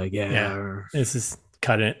was just like, this is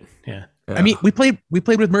cutting it. Yeah. I mean, we played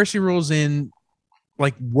with mercy rules in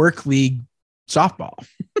like work league softball,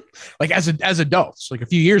 like as adults, like a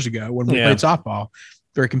few years ago when we played softball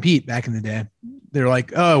or compete back in the day. They're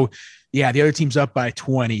like, oh yeah, the other team's up by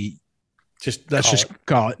 20. Let's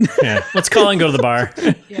call it. Yeah, let's call and go to the bar.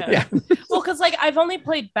 Yeah. Well, because like I've only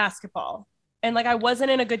played basketball and like I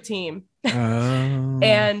wasn't in a good team,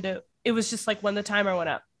 and it was just like when the timer went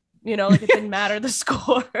up, like it didn't matter the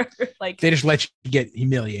score. Like they just let you get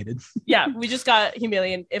humiliated. Yeah, we just got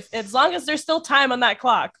humiliated. As long as there's still time on that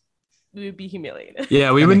clock, we would be humiliated.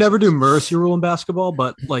 Yeah, we would never do mercy rule in basketball,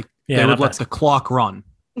 but like they would let the clock run.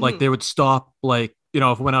 Like they would stop, like, if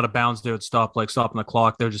it went out of bounds, they would stop stopping the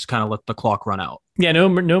clock. They would just kind of let the clock run out. Yeah, no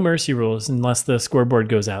mercy rules unless the scoreboard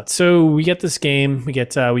goes out. So we get this game.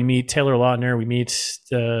 We meet Taylor Lautner. We meet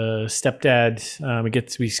the stepdad.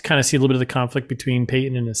 We kind of see a little bit of the conflict between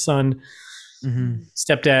Peyton and his son.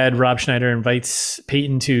 Stepdad Rob Schneider invites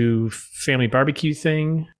Peyton to family barbecue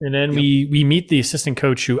thing. And then we meet the assistant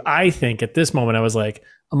coach, who I think at this moment I was like,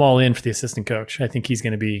 I'm all in for the assistant coach. I think he's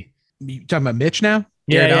going to be. You talking about Mitch now?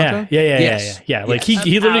 Yeah. Like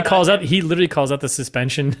he literally calls out the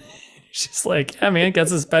suspension. He's just like, yeah, man, got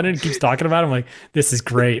suspended. Keeps talking about him. Like, this is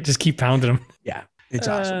great. Just keep pounding him. Yeah, it's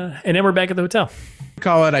awesome. And then we're back at the hotel.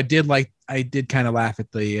 Call it. I did kind of laugh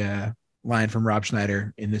at the line from Rob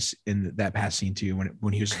Schneider in that past scene too,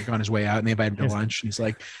 when he was like on his way out and they invited him to lunch, and he's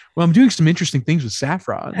like, "Well, I'm doing some interesting things with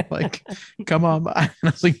Saffron. Like, come on by." And I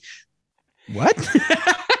was like, "What?"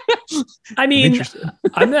 I mean,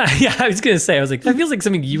 I'm not. Yeah, I was gonna say. I was like, that feels like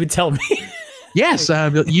something you would tell me. Yes,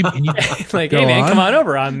 you like, hey man, come on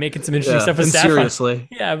over. I'm making some interesting stuff with Saffron. Seriously,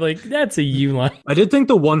 yeah, I'm like, that's a you line. I did think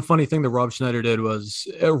the one funny thing that Rob Schneider did was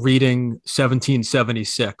reading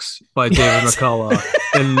 1776 by David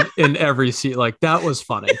McCullough in every scene. Like, that was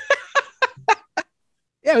funny.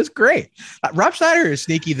 Yeah, it was great. Rob Schneider is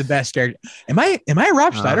sneaky the best character. Am I a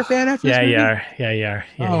Rob Schneider fan after this movie? You are. Yeah, you are.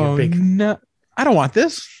 Yeah, oh, you're big. No, I don't want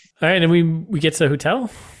this. All right, and we get to the hotel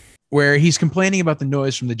where he's complaining about the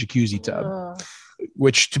noise from the jacuzzi tub,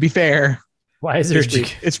 which, to be fair, why is there?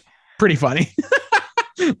 It's pretty funny.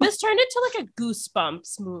 This turned into like a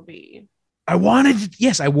Goosebumps movie. I wanted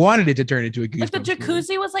it to turn into a Goosebumps. Like the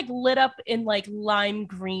jacuzzi was like lit up in like lime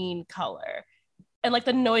green color, and like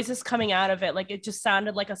the noises coming out of it, like it just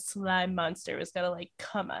sounded like a slime monster was gonna like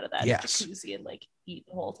come out of that jacuzzi and like eat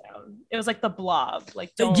the whole town. It was like the Blob.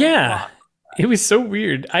 Like, don't block. It was so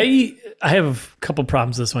weird. I have a couple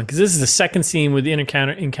problems with this one because this is the second scene with the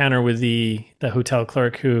encounter with the hotel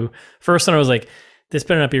clerk, who first one I was like, this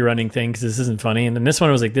better not be a running thing because this isn't funny. And then this one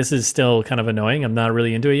I was like, this is still kind of annoying. I'm not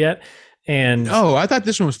really into it yet. And I thought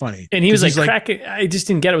this one was funny. And he was like cracking. I just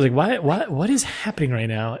didn't get it. I was like, what is happening right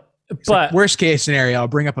now? But like, worst case scenario, I'll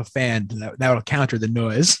bring up a fan that will counter the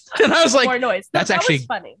noise. And I was like, more noise. That's actually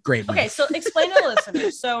funny. Great. Okay, so explain to the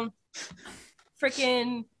listeners. So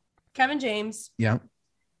freaking Kevin James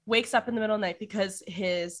wakes up in the middle of the night because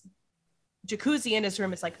his jacuzzi in his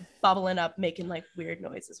room is like bubbling up, making like weird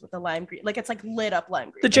noises with the lime green. Like, it's like lit up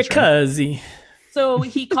lime green. The jacuzzi. Right. So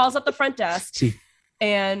he calls up the front desk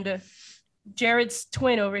and Jared's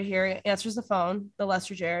twin over here answers the phone, the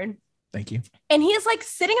Lester Jared. Thank you. And he is like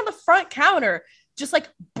sitting on the front counter, just like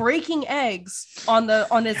breaking eggs on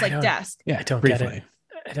his desk. Yeah, I don't get it.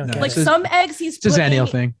 I don't get like it. Some eggs he's putting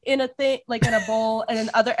thing. in a thing, like in a bowl, and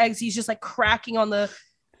then other eggs he's just like cracking and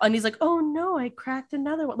he's like, oh no, I cracked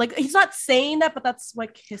another one. Like, he's not saying that, but that's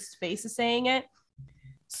like his face is saying it.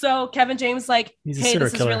 So Kevin James like, hey,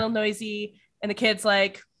 this is real noisy, and the kid's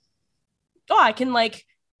like, oh, I can like,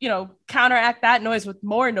 counteract that noise with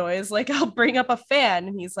more noise. Like, I'll bring up a fan,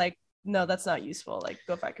 and he's like, no, that's not useful. Like,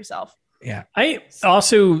 go fuck yourself. Yeah. I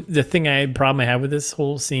also, the problem I have with this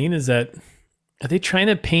whole scene is that, are they trying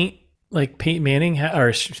to paint like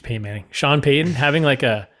Sean Payton having like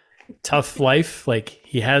a tough life? Like,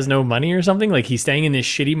 he has no money or something? Like, he's staying in this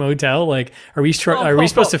shitty motel? Like, are we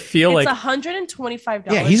supposed to feel it's like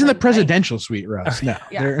 $125? Yeah, he's in the presidential suite, Russ. No.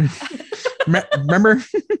 Yeah. Remember?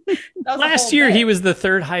 Last year, he was the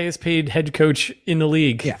third highest paid head coach in the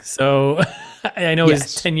league. Yeah. So I know it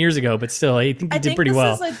was 10 years ago, but still, I think he did pretty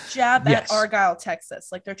well. This is a jab at Argyle, Texas.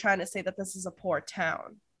 Like, they're trying to say that this is a poor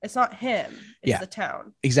town. It's not him. It's the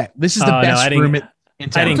town. Exactly. This is the best room in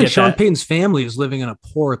town. I didn't get Sean Payton's family is living in a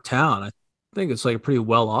poor town. I think it's like a pretty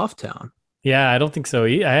well-off town. Yeah, I don't think so.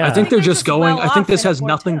 I think they're just going. I think this has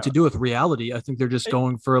nothing to do with reality. I think they're just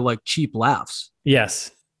going for like cheap laughs. Yes,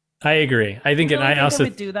 I agree. I think, and I also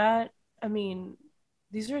would do that. I mean,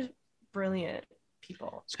 these are brilliant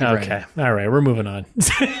people. Okay, all right, we're moving on.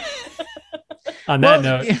 On that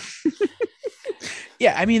note.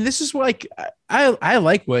 Yeah, I mean, this is like I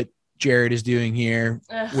like what Jared is doing here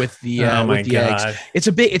with the eggs. It's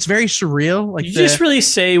very surreal. Like, you just really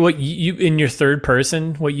say what you in your third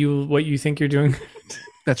person what you think you're doing.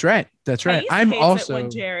 That's right. I'm also when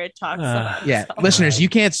Jared talks. Listeners, you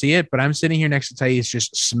can't see it, but I'm sitting here next to Thais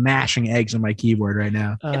just smashing eggs on my keyboard right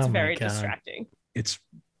now. It's very distracting. It's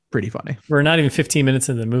pretty funny. We're not even 15 minutes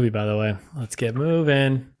into the movie, by the way. Let's get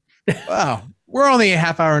moving. Wow, we're only a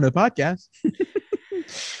half hour into the podcast.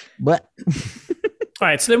 But all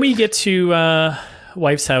right, so then we get to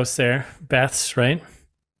wife's house there, Beth's, right?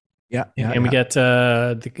 Yeah. And we get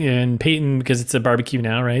and Peyton, because it's a barbecue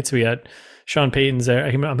now, right? So we got Sean Payton's there.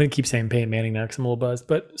 I'm going to keep saying Peyton Manning now because I'm a little buzzed.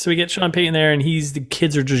 But so we get Sean Payton there, and the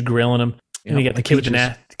kids are just grilling him. And we get the kid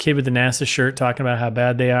with the NASA shirt talking about how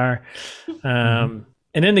bad they are. And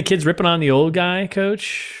then the kid's ripping on the old guy,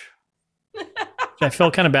 coach. I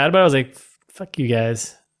felt kind of bad about it. I was like, fuck you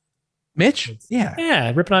guys. Mitch?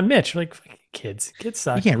 Yeah, ripping on Mitch. Like, Kids You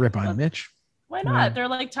suck. can't rip on Mitch. Why not? They're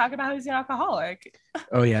like talking about how he's an alcoholic.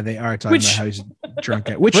 Oh yeah, they are talking about how he's drunk.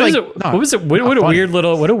 What a weird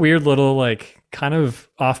little like kind of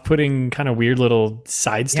off-putting, kind of weird little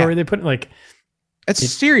side story they put in, like. It's a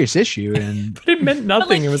serious issue, and but it meant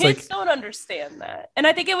nothing. But, like, it was kids like don't understand that, and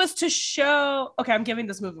I think it was to show. Okay, I'm giving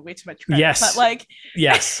this movie way too much credit. Yes, but like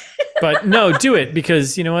yes, but no, do it,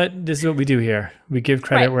 because you know what? This is what we do here. We give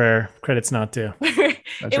credit where credit's not due.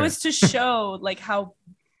 It was to show like how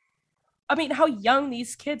young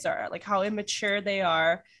these kids are, like how immature they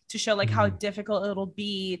are, to show like how difficult it'll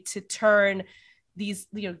be to turn these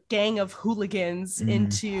gang of hooligans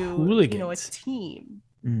into a team.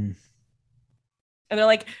 And they're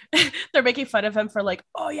like, they're making fun of him for like,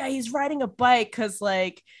 oh yeah, he's riding a bike because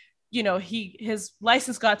like, his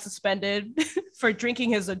license got suspended for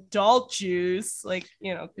drinking his adult juice, like,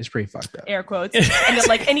 it's pretty fucked up. Air quotes. And then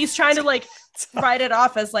like, and he's trying to like write it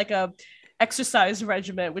off as like a exercise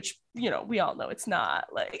regimen, which we all know it's not.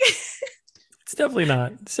 Like, it's definitely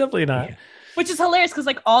not. It's definitely not. Which is hilarious because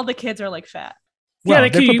like all the kids are like fat. Well, I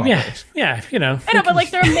know, but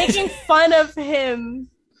like they're making fun of him.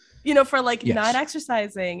 For like not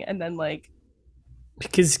exercising, and then like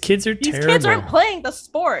because kids are these terrible. Kids aren't playing the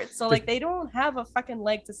sport, so like they don't have a fucking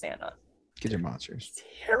leg to stand on. Kids are monsters.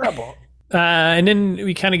 Terrible. And then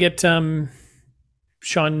we kind of get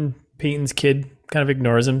Sean Payton's kid kind of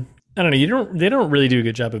ignores him. I don't know. They don't really do a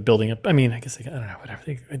good job of building up. I mean, I guess I don't know. Whatever.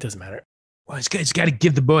 It doesn't matter. Well, it's got to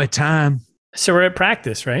give the boy time. So we're at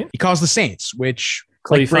practice, right? He calls the Saints, which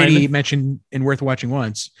Chloe like Brady Feynman mentioned in Worth Watching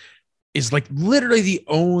Once, is like literally the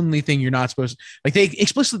only thing you're not supposed to, like they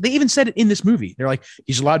even said it in this movie. They're like,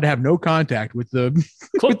 he's allowed to have no contact with the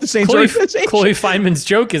with the Saints organization. Chloe Feynman's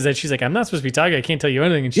joke is that she's like, I'm not supposed to be talking. I can't tell you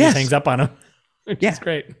anything. And she just hangs up on him. It's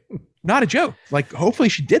great. Not a joke. Like hopefully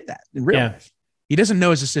she did that in real life. He doesn't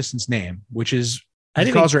know his assistant's name, which is,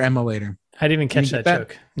 he calls her Emma later. I didn't even catch that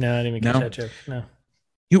joke. No, I didn't even catch that joke. No.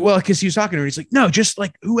 Because he was talking to her. He's like, no, just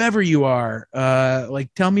like whoever you are,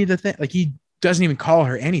 like tell me the thing. Like he doesn't even call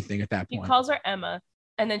her anything at that point. He calls her Emma,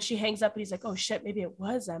 and then she hangs up, and he's like, oh shit, maybe it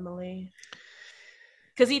was Emily.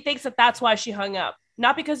 Because he thinks that that's why she hung up.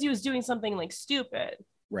 Not because he was doing something like stupid.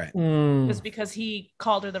 Right. Just because he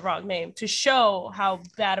called her the wrong name to show how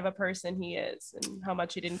bad of a person he is and how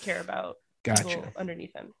much he didn't care about people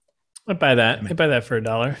underneath him. I'd buy that. I'd buy that for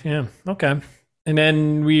 $1. Yeah. Okay. And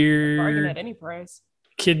then bargain at any price.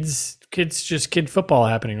 Kids, just kid football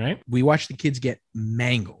happening, right? We watch the kids get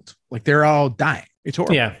mangled. Like they're all dying. It's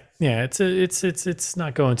horrible. Yeah. It's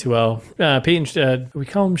not going too well. Peyton, we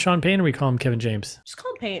call him Sean Payton or we call him Kevin James? Just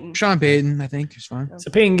call him Peyton. Sean Payton, I think is fine.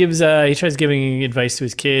 So Peyton he tries giving advice to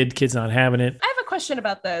his kid. Kid's not having it. I have a question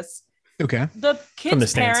about this. Okay. The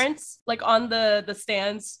kids' parents, like on the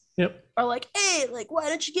stands, are like, hey, like, why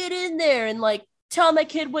don't you get in there and like tell my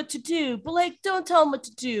kid what to do? But like, don't tell him what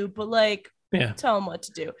to do. But like, tell him what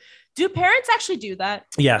to do. Do parents actually do that?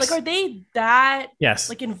 Yes. Like, are they that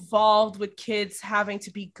like involved with kids having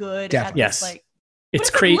to be good at this? Like,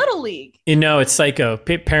 it's crazy. Little League. It's psycho.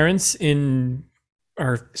 Parents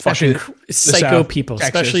are especially fucking psycho people,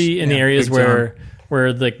 Texas, especially in the areas where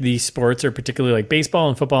like these sports are particularly like baseball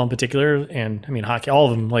and football in particular, and I mean hockey,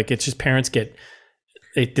 all of them. Like it's just parents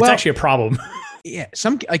it's actually a problem. Yeah,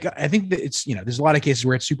 I think that it's there's a lot of cases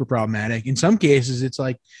where it's super problematic. In some cases, it's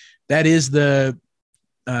like that is the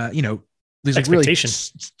there's like really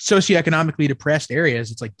socioeconomically depressed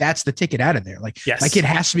areas. It's like that's the ticket out of there. Like my kid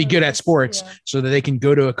has to be good at sports so that they can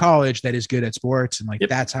go to a college that is good at sports, and like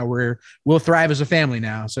that's how we'll thrive as a family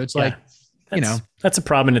now. So it's like that's a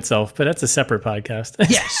problem in itself, but that's a separate podcast.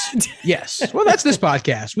 Yes. Well, that's this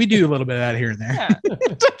podcast. We do a little bit of that here and there.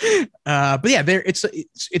 But yeah,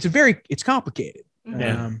 it's complicated.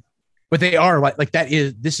 But they are like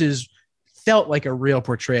this is felt like a real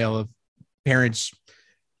portrayal of parents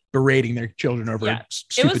berating their children over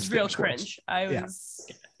it was real cringe.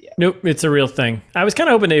 Nope, it's a real thing. I was kind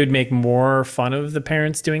of hoping they would make more fun of the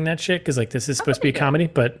parents doing that shit because like this is supposed to be a comedy,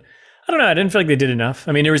 but I don't know. I didn't feel like they did enough.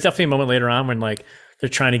 I mean, there was definitely a moment later on when like they're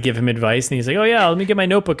trying to give him advice and he's like, oh yeah, let me get my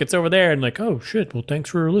notebook. It's over there. And like, oh shit. Well, thanks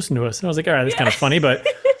for listening to us. And I was like, all right, that's kind of funny, but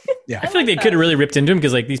I feel like they could have really ripped into him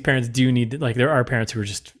because like these parents do need, like there are parents who are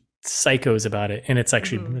just psychos about it. And it's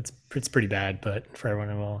actually, it's pretty bad, but for everyone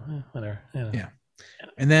involved, whatever. Yeah.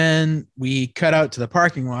 And then we cut out to the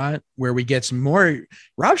parking lot where we get some more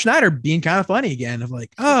Rob Schneider being kind of funny again of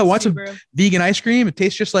like, oh, I want some vegan ice cream. It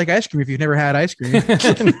tastes just like ice cream if you've never had ice cream.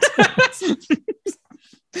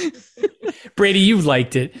 Brady, you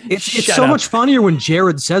liked it. It's so much funnier when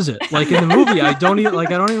Jared says it. Like in the movie, I don't even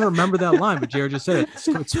remember that line, but Jared just said it.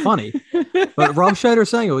 It's funny. But Rob Schneider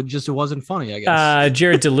saying it wasn't funny, I guess.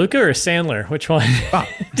 Jared DeLuca or Sandler? Which one? Oh,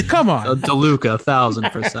 come on. DeLuca,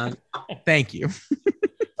 1,000%. Thank you.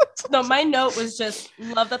 No, my note was just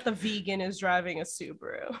love that the vegan is driving a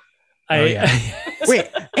Subaru. Wait,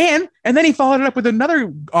 and then he followed it up with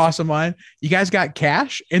another awesome line. You guys got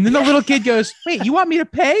cash? And then the little kid goes, "Wait, you want me to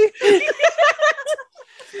pay?"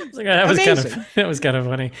 That was kind of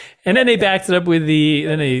funny. And then they backed it up with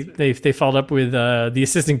they followed up with the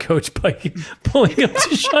assistant coach pulling up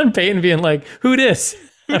to Sean Payton being like, "Who this?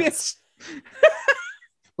 Who this?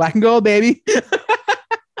 Black and gold, baby."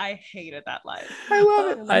 I hated that line. I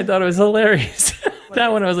love it. I thought it was hilarious.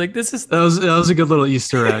 That one, I was like, "This is." That was a good little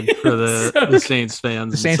Easter egg for the Saints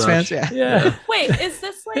fans. The Saints fans, yeah. Wait, is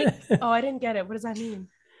this like? Oh, I didn't get it. What does that mean?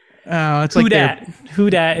 Oh, it's who like dat? Who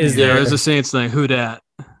dat is there? There's a Saints thing. Who dat?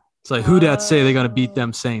 It's like who dat say they're gonna beat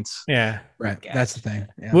them Saints. Yeah, right. That's the thing.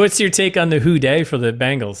 Yeah. What's your take on the who day for the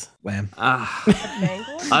Bengals? Lamb.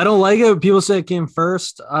 I don't like it. People say it came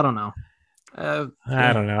first. I don't know. I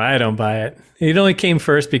don't know. I don't buy it. It only came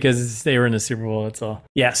first because they were in the Super Bowl. That's all.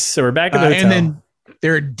 Yes. So we're back at the hotel. And then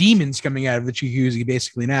there are demons coming out of the jacuzzi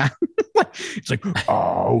basically now. It's like,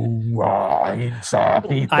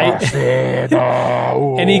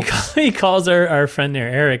 and he calls our friend there,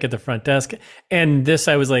 Eric, at the front desk. And this,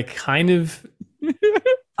 I was like, kind of,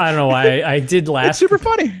 I don't know why I did laugh. It's super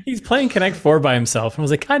funny. He's playing Connect 4 by himself. And I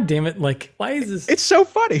was like, God damn it. Like, why is this? It's so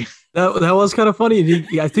funny. That was kind of funny.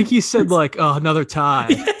 I think he said like, another tie.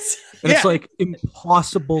 Yes. And it's like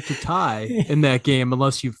impossible to tie in that game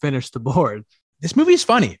unless you finish the board. This movie's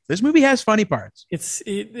funny. This movie has funny parts.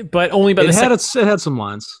 But only by it had some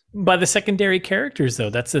lines. By the secondary characters, though.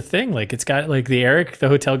 That's the thing. Like, it's got like the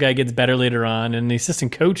hotel guy gets better later on, and the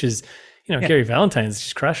assistant coach is, Gary Valentine's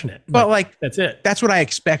just crushing it. But like, that's it. That's what I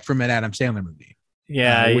expect from an Adam Sandler movie.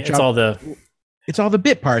 Yeah, it's all the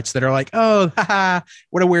bit parts that are like, oh, haha,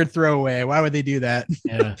 what a weird throwaway. Why would they do that?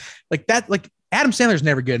 Yeah, like that. Like Adam Sandler's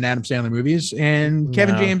never good in Adam Sandler movies, and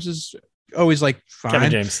Kevin James is always like fine. Kevin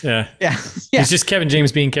James, yeah. It's just Kevin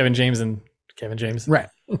James being Kevin James and Kevin James, right?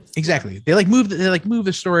 Exactly. They move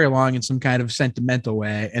the story along in some kind of sentimental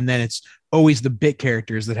way, and then it's always the bit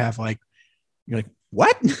characters that have like, you're like,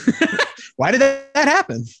 what? Why did that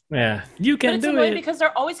happen? Yeah, you can do it because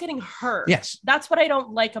they're always getting hurt. Yes, that's what I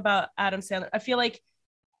don't like about Adam Sandler. I feel like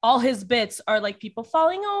all his bits are like people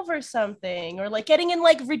falling over something or like getting in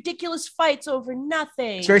like ridiculous fights over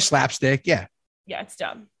nothing. It's very slapstick. Yeah, it's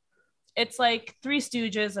dumb. It's like Three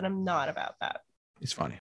Stooges, and I'm not about that. It's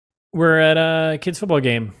funny. We're at a kids football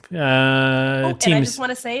game. And I just want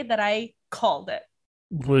to say that I called it.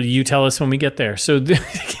 Will you tell us when we get there? So,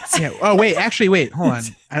 yeah. Oh, wait. Actually, wait. Hold on.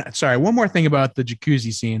 Sorry. One more thing about the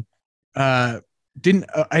jacuzzi scene. I didn't.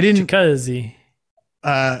 Jacuzzi.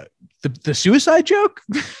 The suicide joke.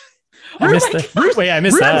 I missed that. Wait, I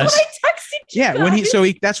missed that. That's what I texted you guys.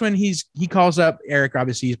 That's when he calls up Eric.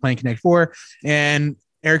 Obviously, he's playing Connect 4, and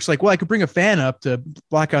Eric's like, well, I could bring a fan up to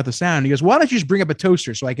block out the sound. He goes, why don't you just bring up a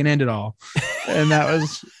toaster so I can end it all? And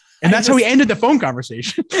that's how we ended the phone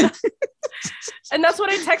conversation. And that's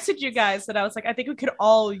what I texted you guys. And I was like, I think we could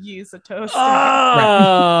all use a toaster. Oh.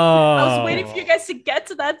 I was waiting for you guys to get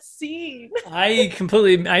to that scene.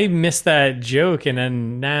 I missed that joke. And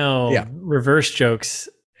then now reverse jokes.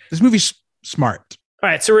 This movie's smart. All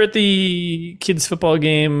right. So we're at the kids football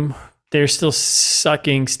game. They're still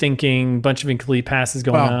sucking, stinking, bunch of incomplete passes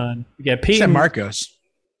going on. You got Peyton. Marco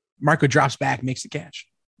drops back, makes the catch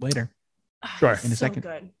later. Sure. In a second.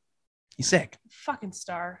 Good. He's sick. Fucking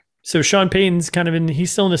star. So Sean Payton's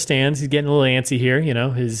he's still in the stands. He's getting a little antsy here.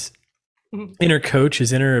 his inner coach,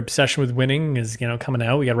 his inner obsession with winning is, coming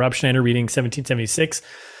out. We got Rob Schneider reading 1776.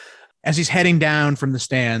 As he's heading down from the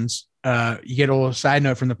stands, you get a little side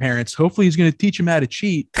note from the parents. Hopefully he's going to teach him how to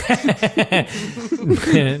cheat. That's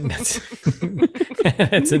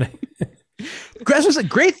was a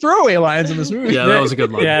great throwaway lines in this movie. Yeah, that was a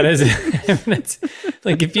good line. Yeah, it is. That's,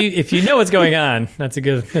 like if you know what's going on, that's a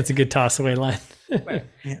good toss away line. Right.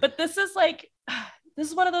 Yeah. But this is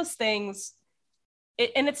one of those things,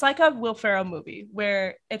 and it's like a Will Ferrell movie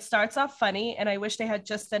where it starts off funny, and I wish they had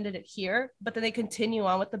just ended it here, but then they continue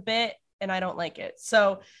on with the bit, and I don't like it.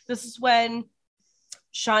 So this is when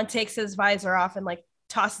Sean takes his visor off and like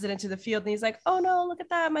tosses it into the field, and he's like, oh no, look at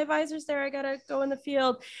that, my visor's there, I gotta go in the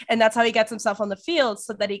field. And that's how he gets himself on the field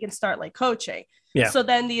so that he can start like coaching. Yeah. So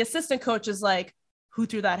then the assistant coach is like, who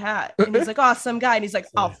threw that hat? And he's like, oh, some guy. And he's like,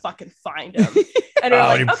 I'll fucking find him. And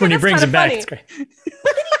like, okay, when he brings it back, funny. it's great. But then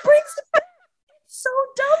he brings it back. It's so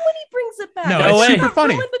dumb when he brings it back. No, No it's way. super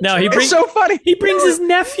funny. No, It's so funny. He brings his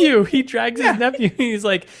nephew. He drags his nephew. He's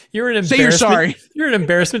like, "You're an Say embarrassment. you're sorry. You're an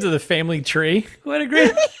embarrassment to the family tree." What a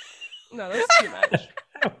great. No, that's too much.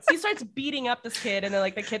 So he starts beating up this kid, and then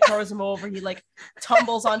like the kid throws him over. He like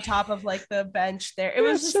tumbles on top of like the bench there. It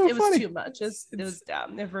was That's just so it was funny. too much. It was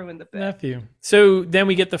dumb. It ruined the bit. Nephew. So then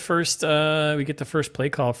we get the first play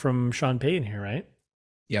call from Sean Payton here, right?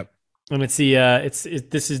 Yep. And it's the this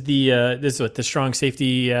is what the strong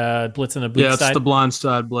safety blitz on the blitz Yeah, it's side. the blind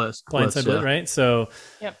side blitz. Blind side blitz, right? So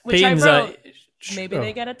Yep. Which Payton's I wrote. sh- Maybe oh.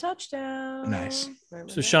 they get a touchdown. Nice.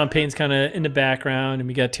 So Sean Payton's kind of in the background, and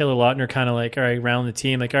we got Taylor Lautner kind of like, all right, around the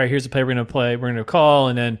team, like, all right, here's the play we're going to call,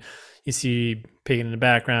 and then you see Payton in the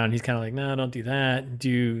background. He's kind of like, no, don't do that.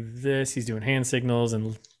 Do this. He's doing hand signals,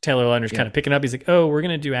 and Taylor Lautner's kind of picking up. He's like, oh, we're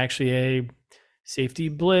going to do actually a safety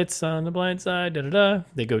blitz on the blind side. Da da da.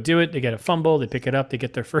 They go do it. They get a fumble. They pick it up. They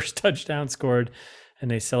get their first touchdown scored, and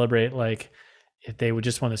they celebrate like if they would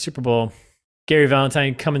just won the Super Bowl. Gary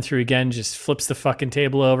Valentine coming through again, just flips the fucking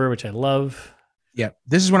table over, which I love. Yeah.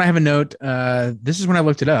 This is when I have a note. This is when I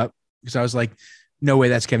looked it up because I was like, no way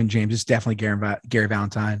that's Kevin James. It's definitely Gary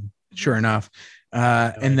Valentine. Sure enough.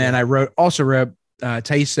 And then I also wrote,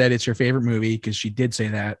 Thais said it's her favorite movie because she did say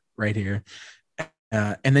that right here.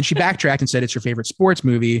 And then she backtracked and said it's her favorite sports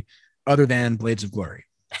movie other than Blades of Glory.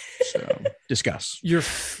 So discuss. Your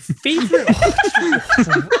favorite.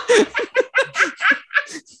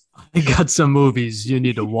 You got some movies you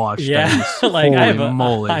need to watch. Yeah, Thais. like I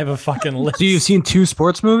Holy have a fucking list. So you've seen 2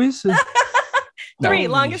 sports movies? 3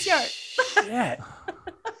 longest yard. Yeah.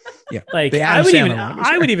 Yeah. Like The I Adam would Sandler even one was I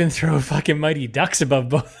great. would even throw fucking Mighty Ducks above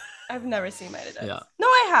both. I've never seen Mighty Ducks. Yeah. No,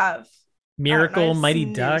 I have. Miracle, I've Mighty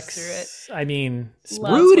snoozed Ducks. I mean,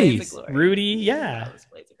 Loves Rudy. Blades of Glory. Rudy, yeah. Loves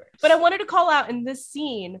Blades of Glory. But I wanted to call out in this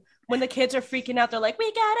scene when the kids are freaking out. They're like, "We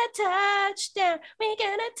got a touchdown! We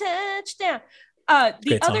got a touchdown!" The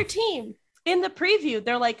Great song. other team in the preview,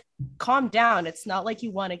 they're like, "Calm down! It's not like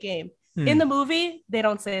you won a game." In the movie, they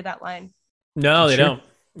don't say that line. No, they Sure. don't.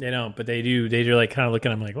 They don't, but they do. They do like kind of looking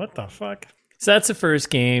at him like, what the fuck? So that's the first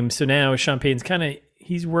game. So now Sean Payton's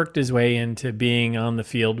he's worked his way into being on the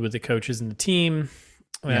field with the coaches and the team.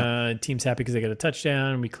 Team's happy because they got a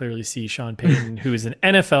touchdown. We clearly see Sean Payton, who is an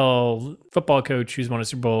NFL football coach who's won a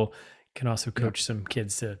Super Bowl, can also coach some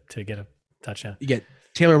kids to get a touchdown. You get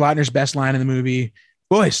Taylor Lautner's best line in the movie.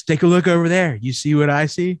 Boys, take a look over there. You see what I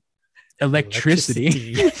see?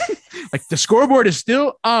 Electricity. Like the scoreboard is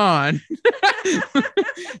still on.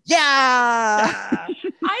 Yeah.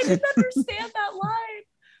 I didn't understand that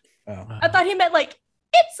line. Oh. I thought he meant like,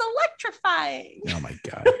 "It's electrifying." Oh my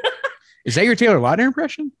God. Is that your Taylor Lautner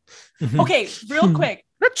impression? Okay, real quick.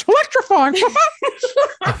 It's electrifying.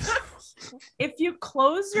 If you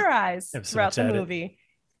close your eyes Have so throughout much the edit. movie,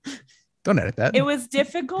 Don't edit that. it was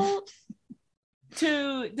difficult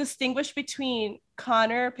to distinguish between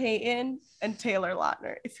Connor Payton and Taylor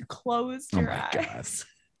Lautner. If you close Oh your my eyes,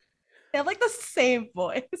 they have like the same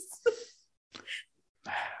voice.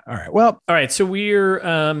 All right. Well, All right, so we're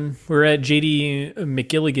at JD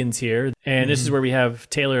McGilligan's here, and this is where we have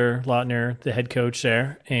Taylor Lautner, the head coach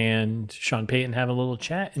there, and Sean Payton having a little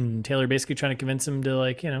chat, and Taylor basically trying to convince him to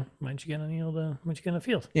like, why don't you get on the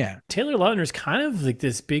field? yeah. Taylor Lautner's kind of like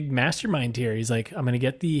this big mastermind here. He's like, I'm going to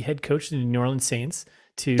get the head coach of the New Orleans Saints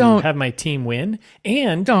to Don't. have my team win,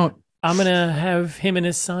 and Don't I'm going to have him and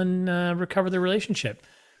his son recover their relationship.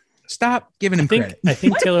 stop giving him credit. I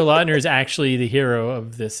think Taylor Lautner is actually the hero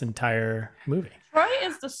of this entire movie. Troy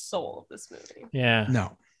is the soul of this movie. Yeah.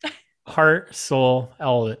 No. Heart, soul,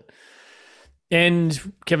 all of it. And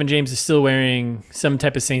Kevin James is still wearing some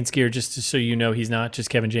type of Saints gear just so you know he's not just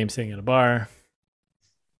Kevin James sitting at a bar.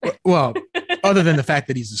 Well, other than the fact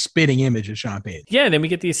that he's a spitting image of Sean Payton. Yeah, then we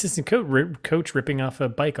get the assistant coach ripping off a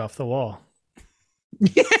bike off the wall.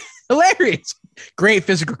 Yeah, hilarious. Great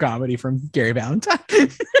physical comedy from Gary Valentine.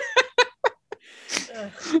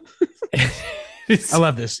 I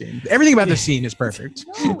love this scene. Everything about this scene is perfect.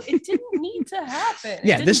 No, it didn't need to happen.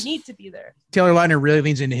 Yeah, it didn't this- need to be there. Taylor Lautner really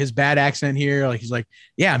leans into his bad accent here. Like he's like,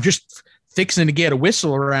 yeah, I'm just fixing to get a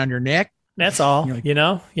whistle around your neck. That's all. You're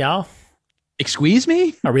like- Y'all. Excuse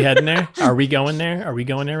me? Are we heading there? Are we going there? Are we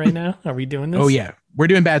going there right now? Are we doing this? Oh yeah. We're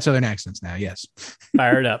doing bad Southern accents now. Yes.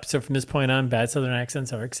 Fired up. So from this point on, bad Southern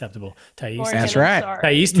accents are acceptable. Thais, Morgan, That's I'm right. sorry.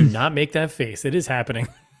 Thais, do not make that face. It is happening.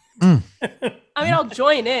 I mean, I'll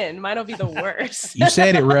join in. Mine will be the worst. You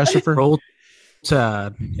said it, Russifer. Roll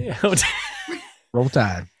Tide. Is Roll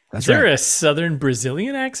Tide. That's there right. a Southern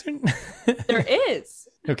Brazilian accent? There is.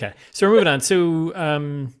 Okay, so we're moving on.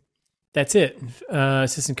 So that's it.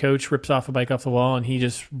 Assistant coach rips off a bike off the wall, and he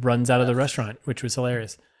just runs out of the restaurant, which was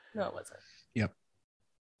hilarious. No, it wasn't. Yep.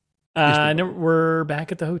 And then we're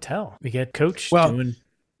back at the hotel. We get Coach doing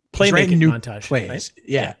playmaking montage. Plays. Right?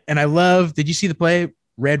 Yeah. And I love, did you see the play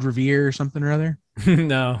Red Revere or something or other?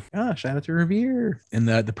 No. Oh, shout out to Revere. And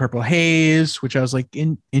the Purple Haze, which I was like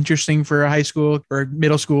interesting for a high school or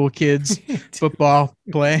middle school kids football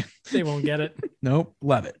play. They won't get it. Nope.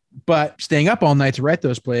 Love it. But staying up all night to write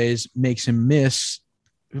those plays makes him miss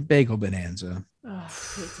Bagel Bonanza. Oh, I hate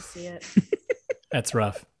to see it. That's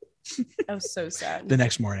rough. That was so sad. The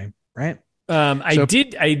next morning, right? I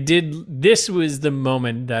did. This was the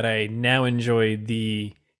moment that I now enjoy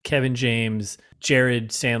the Kevin James, Jared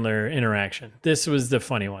Sandler interaction. This was the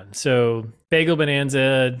funny one. So Bagel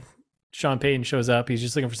Bonanza, Sean Payton shows up. He's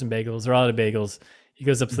just looking for some bagels. They're all out of bagels. He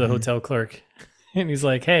goes up to the hotel clerk and he's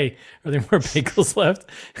like, "Hey, are there more bagels left?"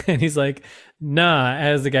 And he's like, "Nah,"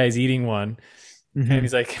 as the guy's eating one. And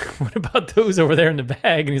he's like, "What about those over there in the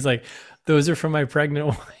bag?" And he's like, "Those are from my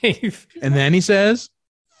pregnant wife." And then he says,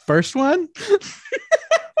 "First one?"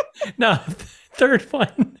 No, third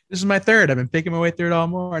one. This is my third. I've been picking my way through it all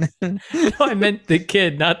morning. No, I meant the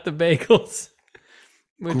kid, not the bagels.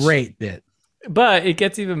 Great bit. But it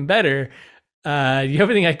gets even better. Do you have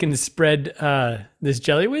anything I can spread this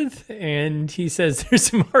jelly with? And he says, "There's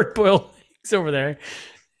some hard-boiled eggs over there."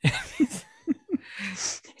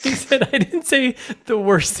 He said, "I didn't say the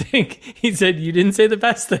worst thing." He said, "You didn't say the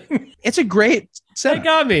best thing." It's a great setup. That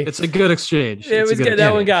got me. It's a good exchange. It was good.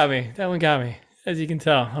 That one got me. That one got me. As you can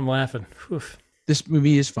tell, I'm laughing. Oof. This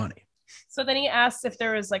movie is funny. So then he asked if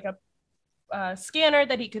there was like a scanner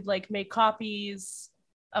that he could like make copies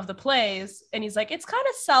of the plays, and he's like, "It's kind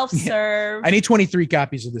of self-serve." I need 23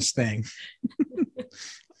 copies of this thing.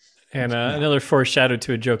 And another foreshadow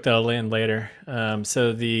to a joke that'll land later.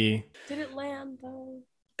 Did it land though?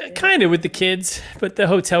 Kind of with the kids, but the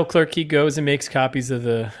hotel clerk, he goes and makes copies of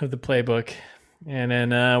the playbook, and then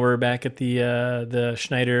we're back at the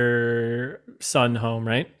Schneider Son home,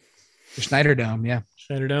 right? The Schneider Dome, yeah.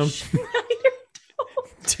 Schneider Dome.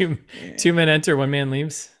 Two men enter, one man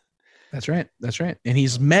leaves. That's right. And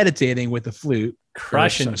he's meditating with a flute,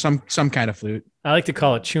 crushing some kind of flute. I like to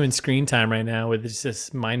call it chewing screen time right now, with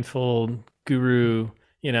this mindful guru,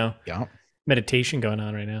 meditation going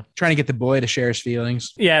on right now. Trying to get the boy to share his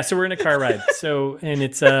feelings. Yeah, so we're in a car ride. And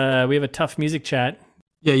it's we have a tough music chat.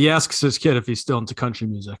 Yeah, he asks his kid if he's still into country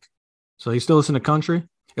music. So he still listen to country?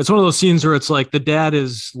 It's one of those scenes where it's like the dad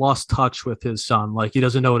is lost touch with his son. Like he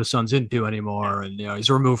doesn't know what his son's into anymore. And he's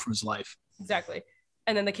removed from his life. Exactly.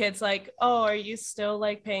 And then the kid's like, "Oh, are you still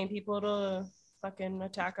like paying people to fucking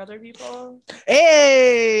attack other people?"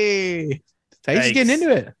 Hey! He's getting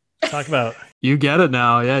into it. Talk about. You get it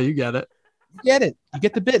now. Yeah, you get it. Get it. You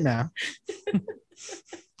get the bit now.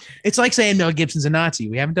 It's like saying Mel Gibson's a Nazi.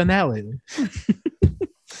 We haven't done that lately.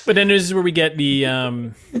 But then this is where we get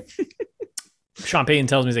the Sean Payton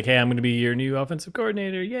tells me, he's like, "Hey, I'm going to be your new offensive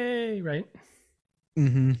coordinator." Yay, right?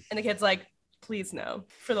 Mm-hmm. And the kid's like, "Please no,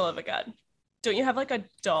 for the love of God. Don't you have like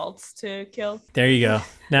adults to kill?" There you go.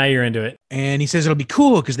 Now you're into it. And he says it'll be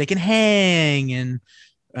cool because they can hang. And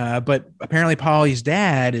but apparently Paulie's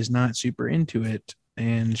dad is not super into it.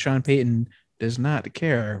 And Sean Payton does not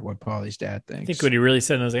care what Paulie's dad thinks. I think what he really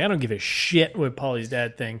said, I was like, "I don't give a shit what Paulie's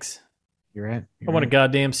dad thinks. You're right. I want a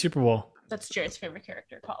goddamn Super Bowl." That's Jared's favorite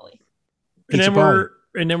character, Paulie. And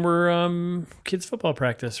then we're kids football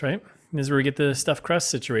practice, right? This is where we get the stuffed crust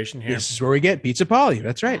situation here. This is where we get Pizza Paulie.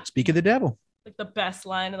 That's right. Speak of the devil. Like the best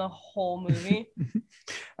line in the whole movie.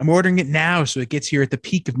 I'm ordering it now so it gets here at the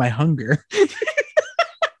peak of my hunger. Taylor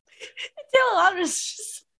Lautner is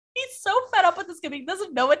just, he's so fed up with this kid. He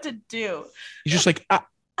doesn't know what to do. He's just like,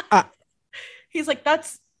 He's like,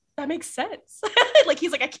 that makes sense. Like,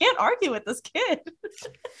 he's like, I can't argue with this kid.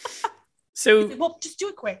 So, like, well, just do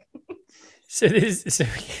it quick. So we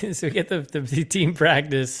get the team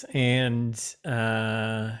practice, and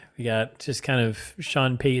we got just kind of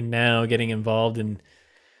Sean Payton now getting involved and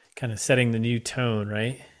kind of setting the new tone,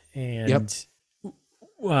 right? And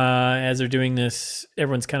as they're doing this,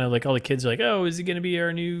 everyone's kind of like, all the kids are like, "Oh, is he going to be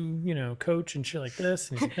our new, coach and shit like this?"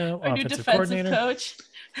 And he's like, "No, our new offensive defensive coach."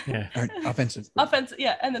 Yeah, our offensive.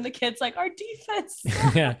 Yeah, and then the kid's like, "Our defense."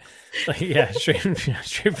 Yeah, straight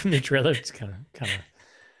from the trailer. It's kind of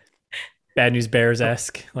Bad News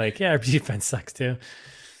Bears-esque. Like, yeah, our defense sucks too.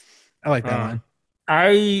 I like that one.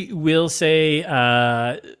 I will say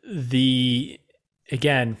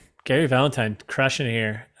again, Gary Valentine crushing it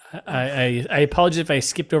here. I apologize if I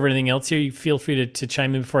skipped over anything else here. You feel free to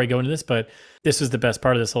chime in before I go into this, but this was the best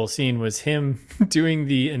part of this whole scene, was him doing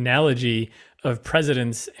the analogy of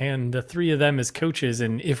presidents and the three of them as coaches,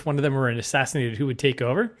 and if one of them were assassinated, who would take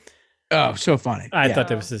over? Oh, so funny. I thought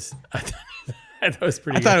that was just, I thought it was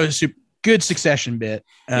pretty. I thought it was super. good Succession bit.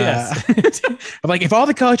 Yes. Of like, if all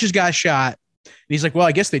the coaches got shot, and he's like, well,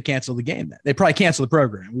 I guess they'd cancel the game then. They'd probably cancel the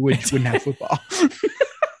program. We wouldn't have football.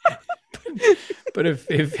 But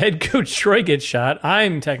if head coach Troy gets shot,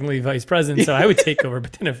 I'm technically vice president, so I would take over.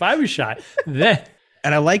 But then if I was shot, then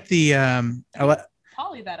and I like the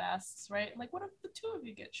Polly that asks, right? Like, what if the two of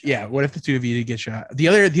you get shot? yeah, what if the two of you did get shot?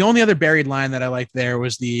 The only other buried line that I liked there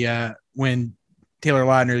was the when Taylor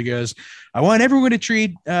Lautner goes, I want everyone to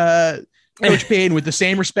treat Coach Payton with the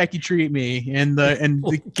same respect you treat me. And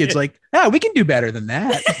the kid's like, oh, we can do better than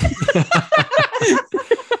that.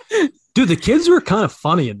 Dude, the kids were kind of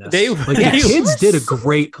funny in this. The kids did a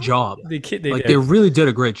great job. They really did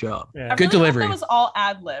a great job. Yeah. Good delivery. That was all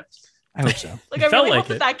ad libbed. I hope so. Like, I really hope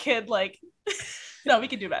that kid, like, no, we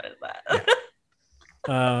can do better than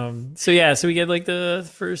that. So we get like the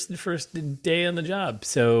first day on the job.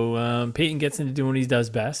 So Peyton gets into doing what he does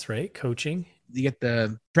best, right? Coaching. You get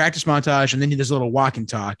the practice montage, and then there's a little walk and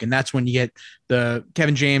talk, and that's when you get the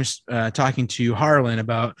Kevin James talking to Harlan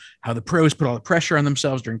about how the pros put all the pressure on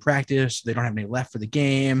themselves during practice. They don't have any left for the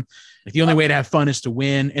game. Like, the only way to have fun is to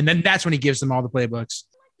win, and then that's when he gives them all the playbooks.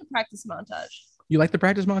 The practice montage. You like the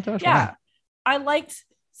practice montage? Yeah, Wow. I liked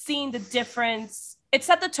seeing the difference. It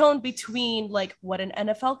set the tone between like what an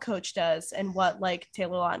NFL coach does and what like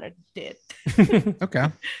Taylor Lautner did. Okay.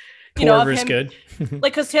 Corver's good.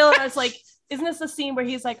 Like, because Taylor is like, isn't this the scene where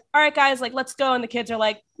he's like, all right, guys, like, let's go. And the kids are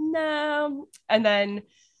like, no. And then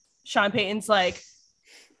Sean Payton's like,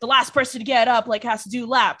 the last person to get up, like, has to do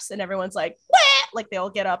laps. And everyone's like, wah! Like, they all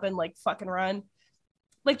get up and like fucking run.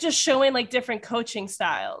 Like, just showing like different coaching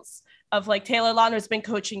styles of like Taylor Lautner's been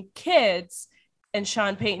coaching kids and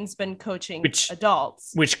Sean Payton's been coaching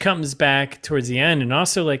adults. Which comes back towards the end. And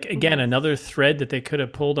also, like, again, another thread that they could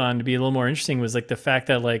have pulled on to be a little more interesting was like the fact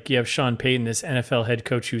that like you have Sean Payton, this NFL head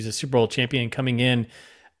coach who's a Super Bowl champion, coming in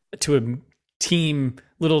to a team,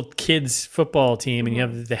 little kids football team, and you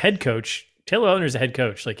have the head coach. Taylor Lautner's a head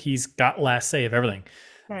coach. Like, he's got last say of everything.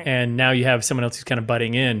 Right. And now you have someone else who's kind of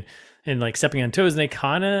butting in and like stepping on toes. And they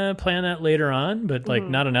kind of plan that later on, but like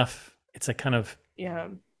not enough. It's a kind of... Yeah.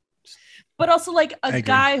 But also like a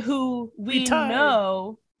guy who we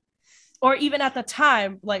know, or even at the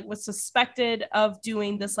time, like was suspected of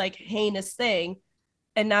doing this like heinous thing.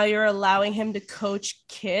 And now you're allowing him to coach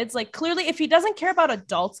kids. Like, clearly, if he doesn't care about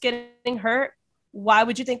adults getting hurt, why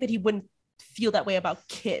would you think that he wouldn't feel that way about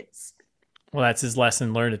kids? Well, that's his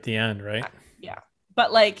lesson learned at the end, right? Yeah.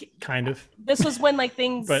 But like, kind of, this was when like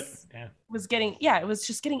things but was getting, it was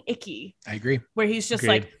just getting icky. I agree. Where he's just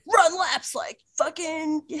like, run laps, like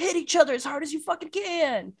fucking hit each other as hard as you fucking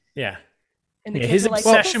can. Yeah. And his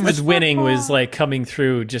obsession with winning was like coming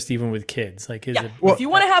through just even with kids. Like, if you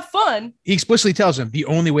want to have fun, he explicitly tells them the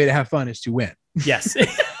only way to have fun is to win. Yes.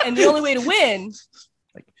 And the only way to win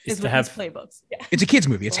is to with have these playbooks. Yeah. It's a kid's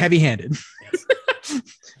movie. It's heavy-handed. Yes.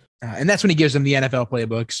 And that's when he gives them the NFL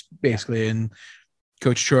playbooks, basically. And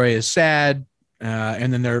Coach Troy is sad.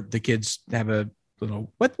 And then the kids have a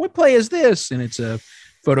little, what play is this? And it's a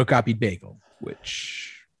photocopied bagel,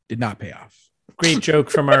 which did not pay off. Great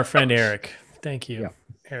joke from our friend Eric. Thank you,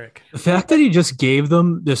 Eric. The fact that he just gave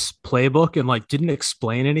them this playbook and like didn't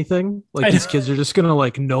explain anything, like these kids are just gonna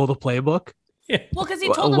like know the playbook. Yeah. Well, because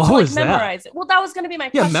he told them to like memorize it. Well, that was gonna be my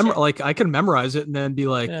question. Yeah, like I can memorize it and then be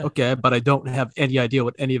like, okay, but I don't have any idea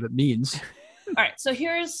what any of it means. All right, so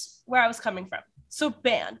here's where I was coming from. So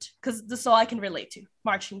band, because this is all I can relate to.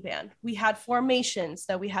 Marching band. We had formations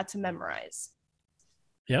that we had to memorize.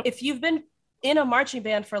 Yep. If you've been in a marching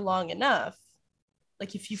band for long enough,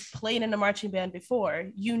 like if you've played in a marching band before,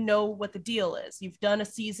 you know what the deal is. You've done a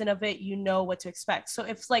season of it, you know what to expect. So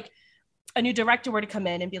if like a new director were to come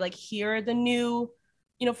in and be like, here are the new,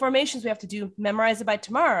 formations we have to do, memorize it by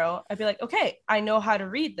tomorrow, I'd be like, okay, I know how to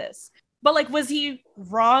read this. But like, was he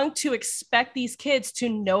wrong to expect these kids to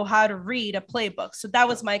know how to read a playbook? So that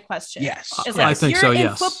was my question. Yes. I think so,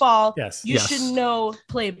 yes. In football, yes. you should know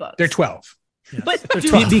playbooks. They're 12. Yes. But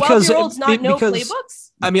do 12-year-olds not know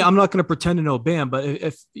playbooks? I mean, I'm not going to pretend to know band, but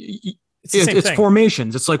if it's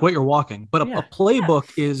formations, it's like what you're walking. But a playbook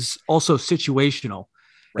is also situational.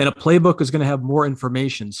 Right. And a playbook is going to have more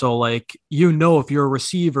information. So like, if you're a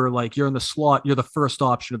receiver, like you're in the slot, you're the first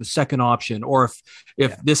option or the second option. Or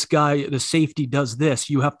if this guy, the safety does this,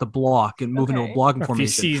 you have to block and move into a blocking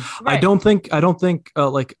formation. I don't think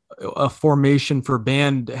like a formation for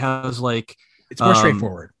band has like, it's more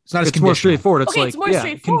straightforward. It's not as more straightforward. It's it's more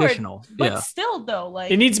straightforward, conditional. But still though, like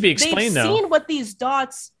it needs to be explained they've seen what these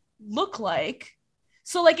dots look like.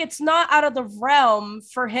 So like, it's not out of the realm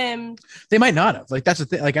for him. They might not have. Like, that's the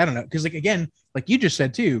thing. Like, I don't know. Cause like, again, like you just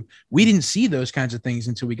said too, we didn't see those kinds of things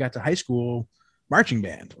until we got to high school, marching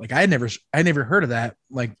band. Like I never heard of that.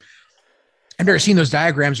 Like I've never seen those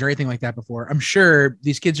diagrams or anything like that before. I'm sure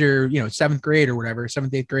these kids are, 7th grade or whatever,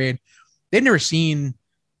 7th, 8th grade. They've never seen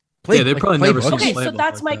they probably never seen. Okay, so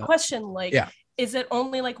that's like my question. Like, is it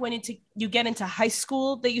only like when you get into high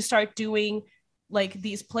school that you start doing like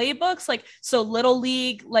these playbooks? Like, so little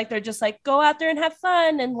league, like they're just like go out there and have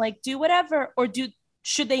fun and like do whatever, or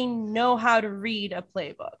should they know how to read a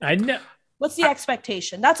playbook? I know. What's the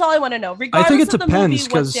expectation? That's all I want to know. Regardless I think it of depends, the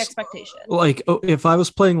movie, what's the expectation? Like if I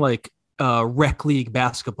was playing like rec league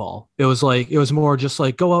basketball, it was more just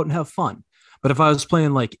like go out and have fun. But if I was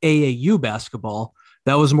playing like AAU basketball,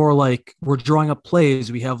 that was more like we're drawing up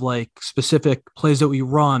plays. We have like specific plays that we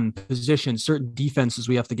run, positions, certain defenses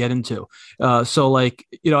we have to get into. So like,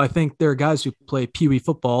 I think there are guys who play Pee Wee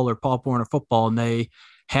football or Pop Warner football, and they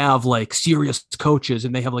have like serious coaches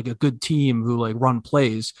and they have like a good team who like run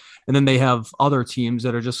plays. And then they have other teams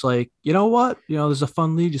that are just like, you know what, there's a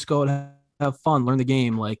fun league, just go and have fun, learn the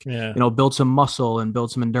game, like, build some muscle and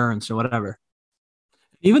build some endurance or whatever.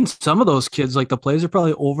 Even some of those kids, like the plays are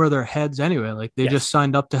probably over their heads anyway. Like they just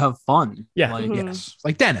signed up to have fun. Yeah. Like, Yes.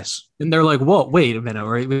 Like Dennis. And they're like, whoa, wait a minute.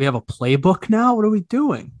 Right? We have a playbook now. What are we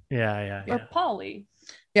doing? Yeah. Or Polly.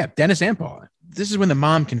 Yeah. Dennis and Paul. This is when the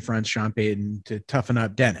mom confronts Sean Payton to toughen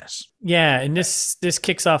up Dennis. Yeah. And this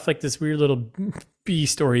kicks off like this weird little B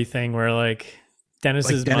story thing where like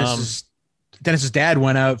Dennis's dad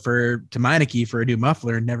went out to Meineke for a new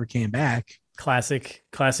muffler and never came back. Classic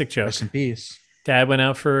joke. Rest in peace. Dad went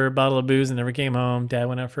out for a bottle of booze and never came home. Dad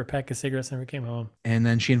went out for a pack of cigarettes and never came home. And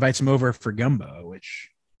then she invites him over for gumbo, which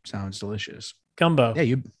sounds delicious. Gumbo.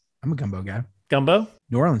 Yeah, I'm a gumbo guy. Gumbo?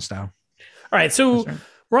 New Orleans style. All right, so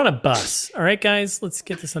we're on a bus. All right, guys, let's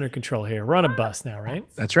get this under control here. We're on a bus now, right?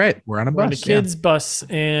 That's right. We're on a bus. We're on a kid's bus,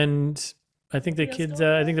 and I think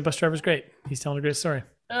the bus driver's great. He's telling a great story.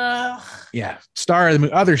 Yeah.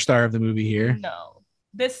 Other star of the movie here. No,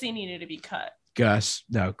 this scene needed to be cut. Gus.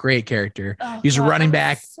 No, great character. He's a running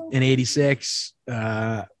back in 86.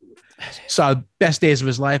 Saw the best days of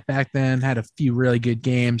his life back then, had a few really good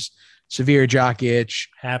games. Severe jock itch.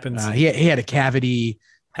 Happens. He had a cavity.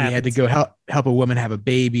 Happens. He had to go help a woman have a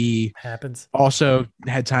baby. Happens. Also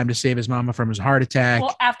had time to save his mama from his heart attack.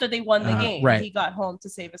 Well, after they won the game, right. He got home to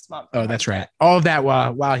save his mom. Oh, that's right. All of that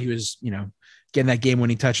while he was, getting that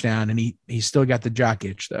game-winning touchdown, and he still got the jock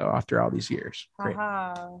itch though after all these years. Great.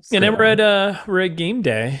 And then we're at game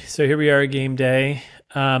day. So here we are at game day.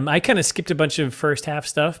 I kind of skipped a bunch of first half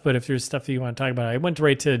stuff, but if there's stuff that you want to talk about, I went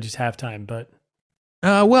right to just halftime. But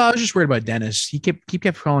well, I was just worried about Dennis. He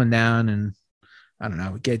kept falling down, and I don't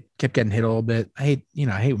know, kept getting hit a little bit. I hate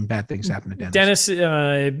when bad things happen to Dennis.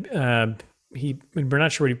 We're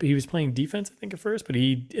not sure what he was playing defense, I think, at first, but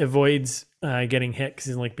he avoids getting hit because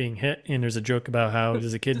he doesn't like being hit. And there's a joke about how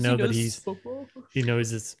does a kid know that he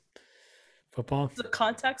knows it's football. It's a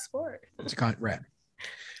contact sport. It's right.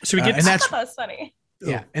 So we get and that's funny.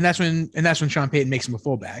 Yeah, and that's when Sean Payton makes him a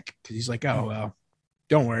fullback because he's like, oh well,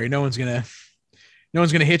 don't worry, no one's gonna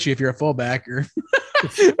hit you if you're a fullback or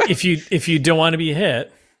if you don't want to be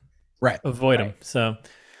hit, right? Avoid him. So.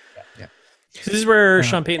 So this is where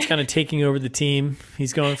Sean Payton's kind of taking over the team.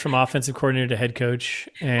 He's going from offensive coordinator to head coach.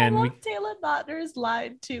 And I love Taylor Lautner's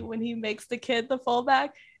line too when he makes the kid the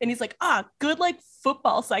fullback, and he's like, good like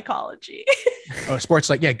football psychology. Sports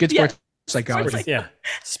good sports psychology.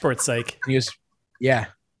 Sports psych.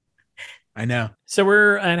 I know. So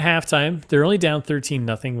we're at halftime. They're only down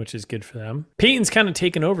 13-0, which is good for them. Payton's kind of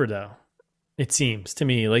taken over though. It seems to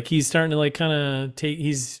me like he's starting to like kind of take.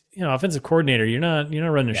 He's offensive coordinator. You're not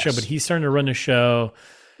running the show, but he's starting to run the show.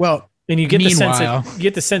 Well, and you get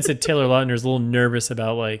the sense that Taylor Lautner is a little nervous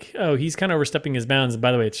about like, he's kind of overstepping his bounds. And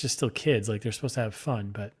by the way, it's just still kids. Like they're supposed to have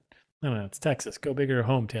fun, but I don't know. It's Texas. Go big or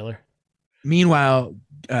home, Taylor. Meanwhile,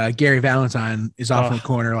 Gary Valentine is off in the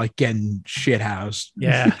corner, like getting shit housed.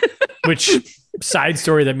 Yeah. Which side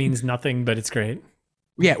story that means nothing, but it's great.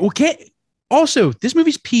 Yeah. Well, also, this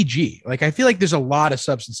movie's PG. Like, I feel like there's a lot of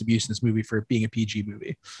substance abuse in this movie for it being a PG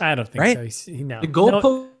movie. I don't think so. The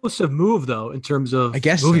goalposts have moved, though, in terms of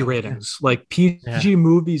movie ratings. Like, PG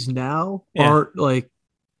movies now aren't like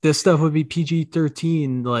this stuff would be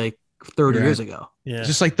PG-13 like 30 years ago. Yeah.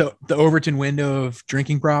 Just like the Overton window of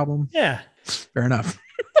drinking problem. Yeah. Fair enough.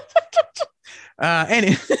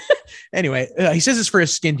 Anyway, he says it's for a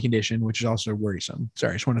skin condition, which is also worrisome.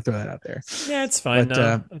 Sorry, I just want to throw that out there. Yeah, it's fine.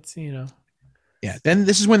 But, yeah, then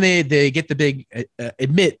this is when they get the big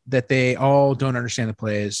admit that they all don't understand the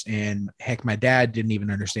plays. And heck, my dad didn't even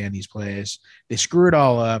understand these plays. They screw it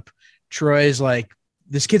all up. Troy's like,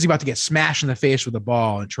 this kid's about to get smashed in the face with a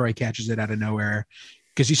ball, and Troy catches it out of nowhere.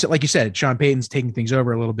 because like you said, Sean Payton's taking things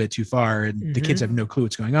over a little bit too far, and the kids have no clue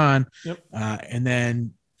what's going on. Yep. And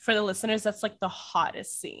then for the listeners, that's like the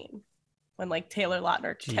hottest scene when like Taylor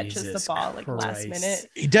Lautner catches the ball like last minute.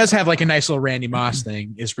 He does have like a nice little Randy Moss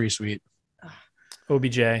thing. It's pretty sweet.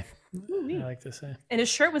 OBJ. Ooh-wee. I like to say. And his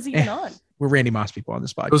shirt was even on. We're Randy Moss people on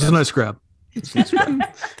this podcast. It was a nice grab. I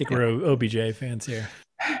think we're OBJ fans here.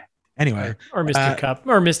 Anyway. Or Mr. Cup,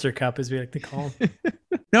 or Mr. Cup, as we like to call him.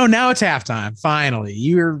 No, now it's halftime. Finally.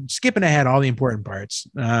 You're skipping ahead all the important parts.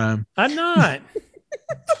 I'm not.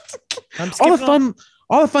 I'm all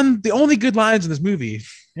the fun, the only good lines in this movie.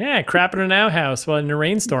 Yeah, crap in an outhouse while in a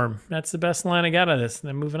rainstorm. That's the best line I got out of this. And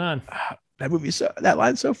then moving on. That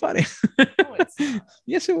line's so funny.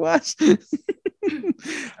 Yes, it was.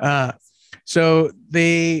 So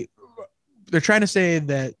they're trying to say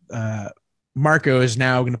that Marco is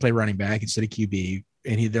now going to play running back instead of QB.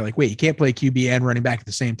 And they're like, wait, you can't play QB and running back at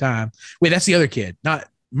the same time. Wait, that's the other kid. Not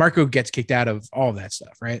Marco gets kicked out of all of that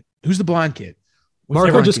stuff, right? Who's the blonde kid?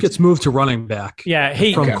 Marco just gets moved to running back. Yeah,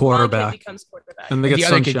 hey, from quarterback. And they get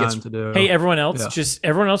sunshine to do. Hey, everyone else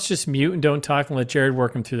just mute and don't talk and let Jared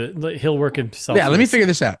work him through he'll work himself. Yeah, let me figure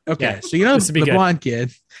this out. Okay, yeah. So the blonde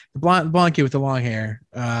kid, the blonde kid with the long hair,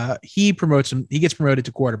 he gets promoted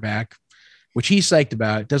to quarterback, which he's psyched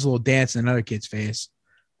about. Does a little dance in another kid's face,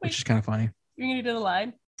 which is kind of funny. You're gonna do the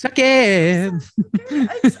line. Suck it. I wanted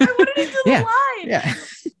to do the line. Yeah.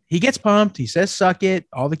 He gets pumped. He says, suck it.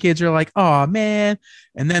 All the kids are like, oh, man.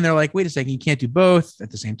 And then they're like, wait a second. You can't do both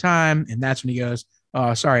at the same time. And that's when he goes,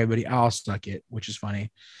 oh, sorry, buddy. I'll suck it, which is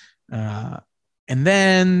funny. And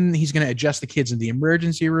then he's going to adjust the kids in the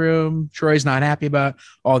emergency room. Troy's not happy about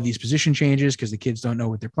all these position changes because the kids don't know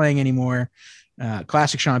what they're playing anymore.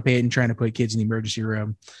 Classic Sean Payton trying to put kids in the emergency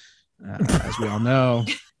room, as we all know.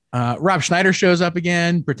 Rob Schneider shows up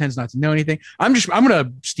again, pretends not to know anything. I'm going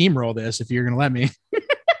to steamroll this if you're going to let me.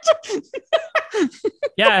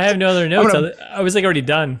 Yeah, I have no other notes. I was like already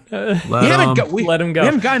done. Let him go. We haven't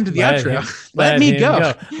gotten to the outro. Let me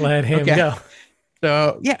go. Let him go.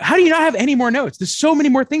 So yeah, how do you not have any more notes? There's so many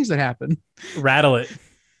more things that happen. Rattle it.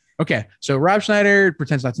 Okay, so Rob Schneider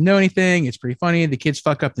pretends not to know anything. It's pretty funny. The kids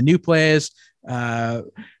fuck up the new plays.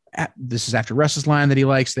 This is after Russ's line that he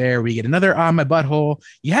likes there. We get another on my butthole.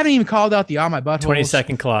 You haven't even called out the on my butthole.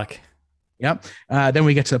 20-second clock. Yep. Then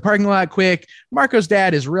we get to the parking lot quick. Marco's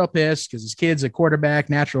dad is real pissed because his kid's a quarterback,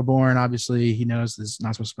 natural born. Obviously, he knows this is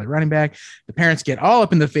not supposed to play running back. The parents get all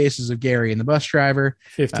up in the faces of Gary and the bus driver.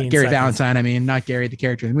 15 Gary seconds. Valentine, I mean, not Gary, the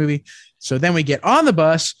character in the movie. So then we get on the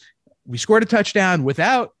bus. We scored a touchdown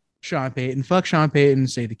without Sean Payton. Fuck Sean Payton,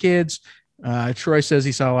 say the kids. Troy says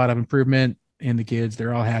he saw a lot of improvement in the kids.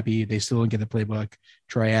 They're all happy. They still don't get the playbook.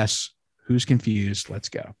 Troy asks, who's confused? Let's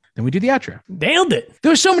go. Then we do the outro. Nailed it.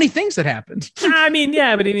 There were so many things that happened. I mean,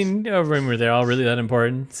 yeah, but remember, they're all really that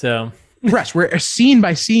important. So, Russ, we're a scene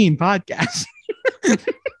by scene podcast. I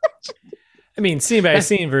mean, scene by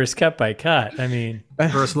scene versus cut by cut. I mean,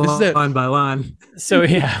 versus line by line. So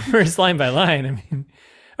yeah, versus line by line. I mean,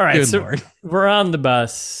 all right. So Lord. We're on the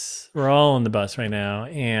bus. We're all on the bus right now,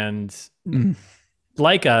 and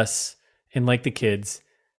like us and like the kids,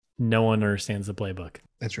 no one understands the playbook.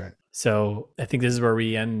 That's right. So I think this is where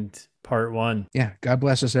we end part one. Yeah. God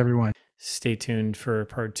bless us, everyone. Stay tuned for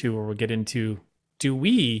part two, where we'll get into, do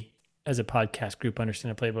we as a podcast group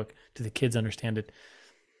understand a playbook? Do the kids understand it?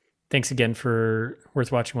 Thanks again for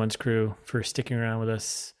Worth Watching One's crew for sticking around with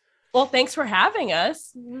us. Well, thanks for having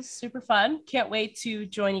us. It was super fun. Can't wait to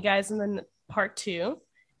join you guys in the part two.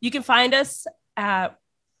 You can find us at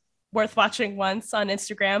Worth Watching Once on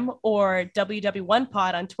Instagram or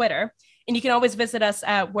WW1Pod on Twitter. And you can always visit us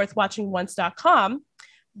at worthwatchingonce.com,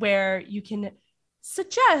 where you can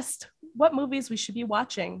suggest what movies we should be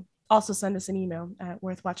watching. Also send us an email at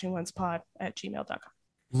worthwatchingoncepod@gmail.com.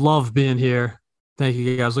 Love being here. Thank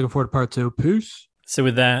you guys. Looking forward to part two. Peace. So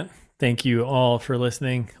with that, thank you all for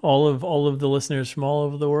listening. All of the listeners from all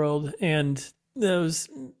over the world and those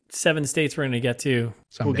 7 states we're going to get to.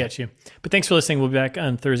 Someday. We'll get you. But thanks for listening. We'll be back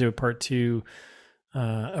on Thursday with part two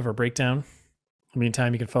of our breakdown. In the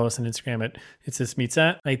meantime, you can follow us on Instagram at It's This Meets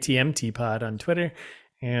That, ITMT Pod on Twitter.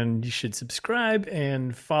 And you should subscribe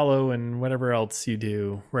and follow and whatever else you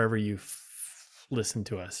do, wherever you listen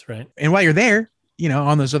to us, right? And while you're there,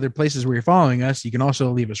 on those other places where you're following us, you can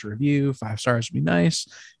also leave us a review. 5 stars would be nice.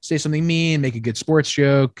 Say something mean, make a good sports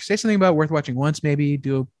joke. Say something about Worth Watching Once, maybe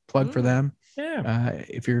do a plug for them. Yeah.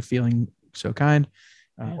 If you're feeling so kind.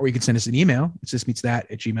 Or you can send us an email. It's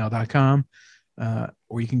thismeetsthat@gmail.com.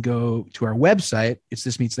 Or you can go to our website. It's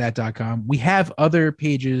thismeetsthat.com. We have other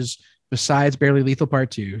pages besides Barely Lethal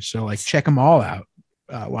Part 2. So check them all out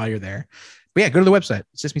while you're there. But yeah, go to the website,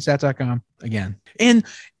 sismesat.com again. And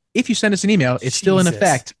if you send us an email, it's still in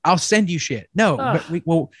effect. I'll send you shit. No, but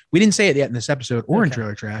we didn't say it yet in this episode or in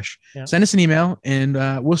Trailer Trash. Yeah. Send us an email and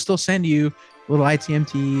we'll still send you a little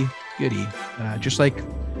ITMT goodie, just like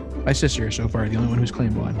my sister so far, the only one who's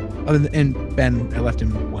claimed one. And Ben, I left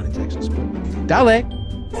him one in Texas. Dale.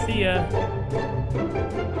 See ya.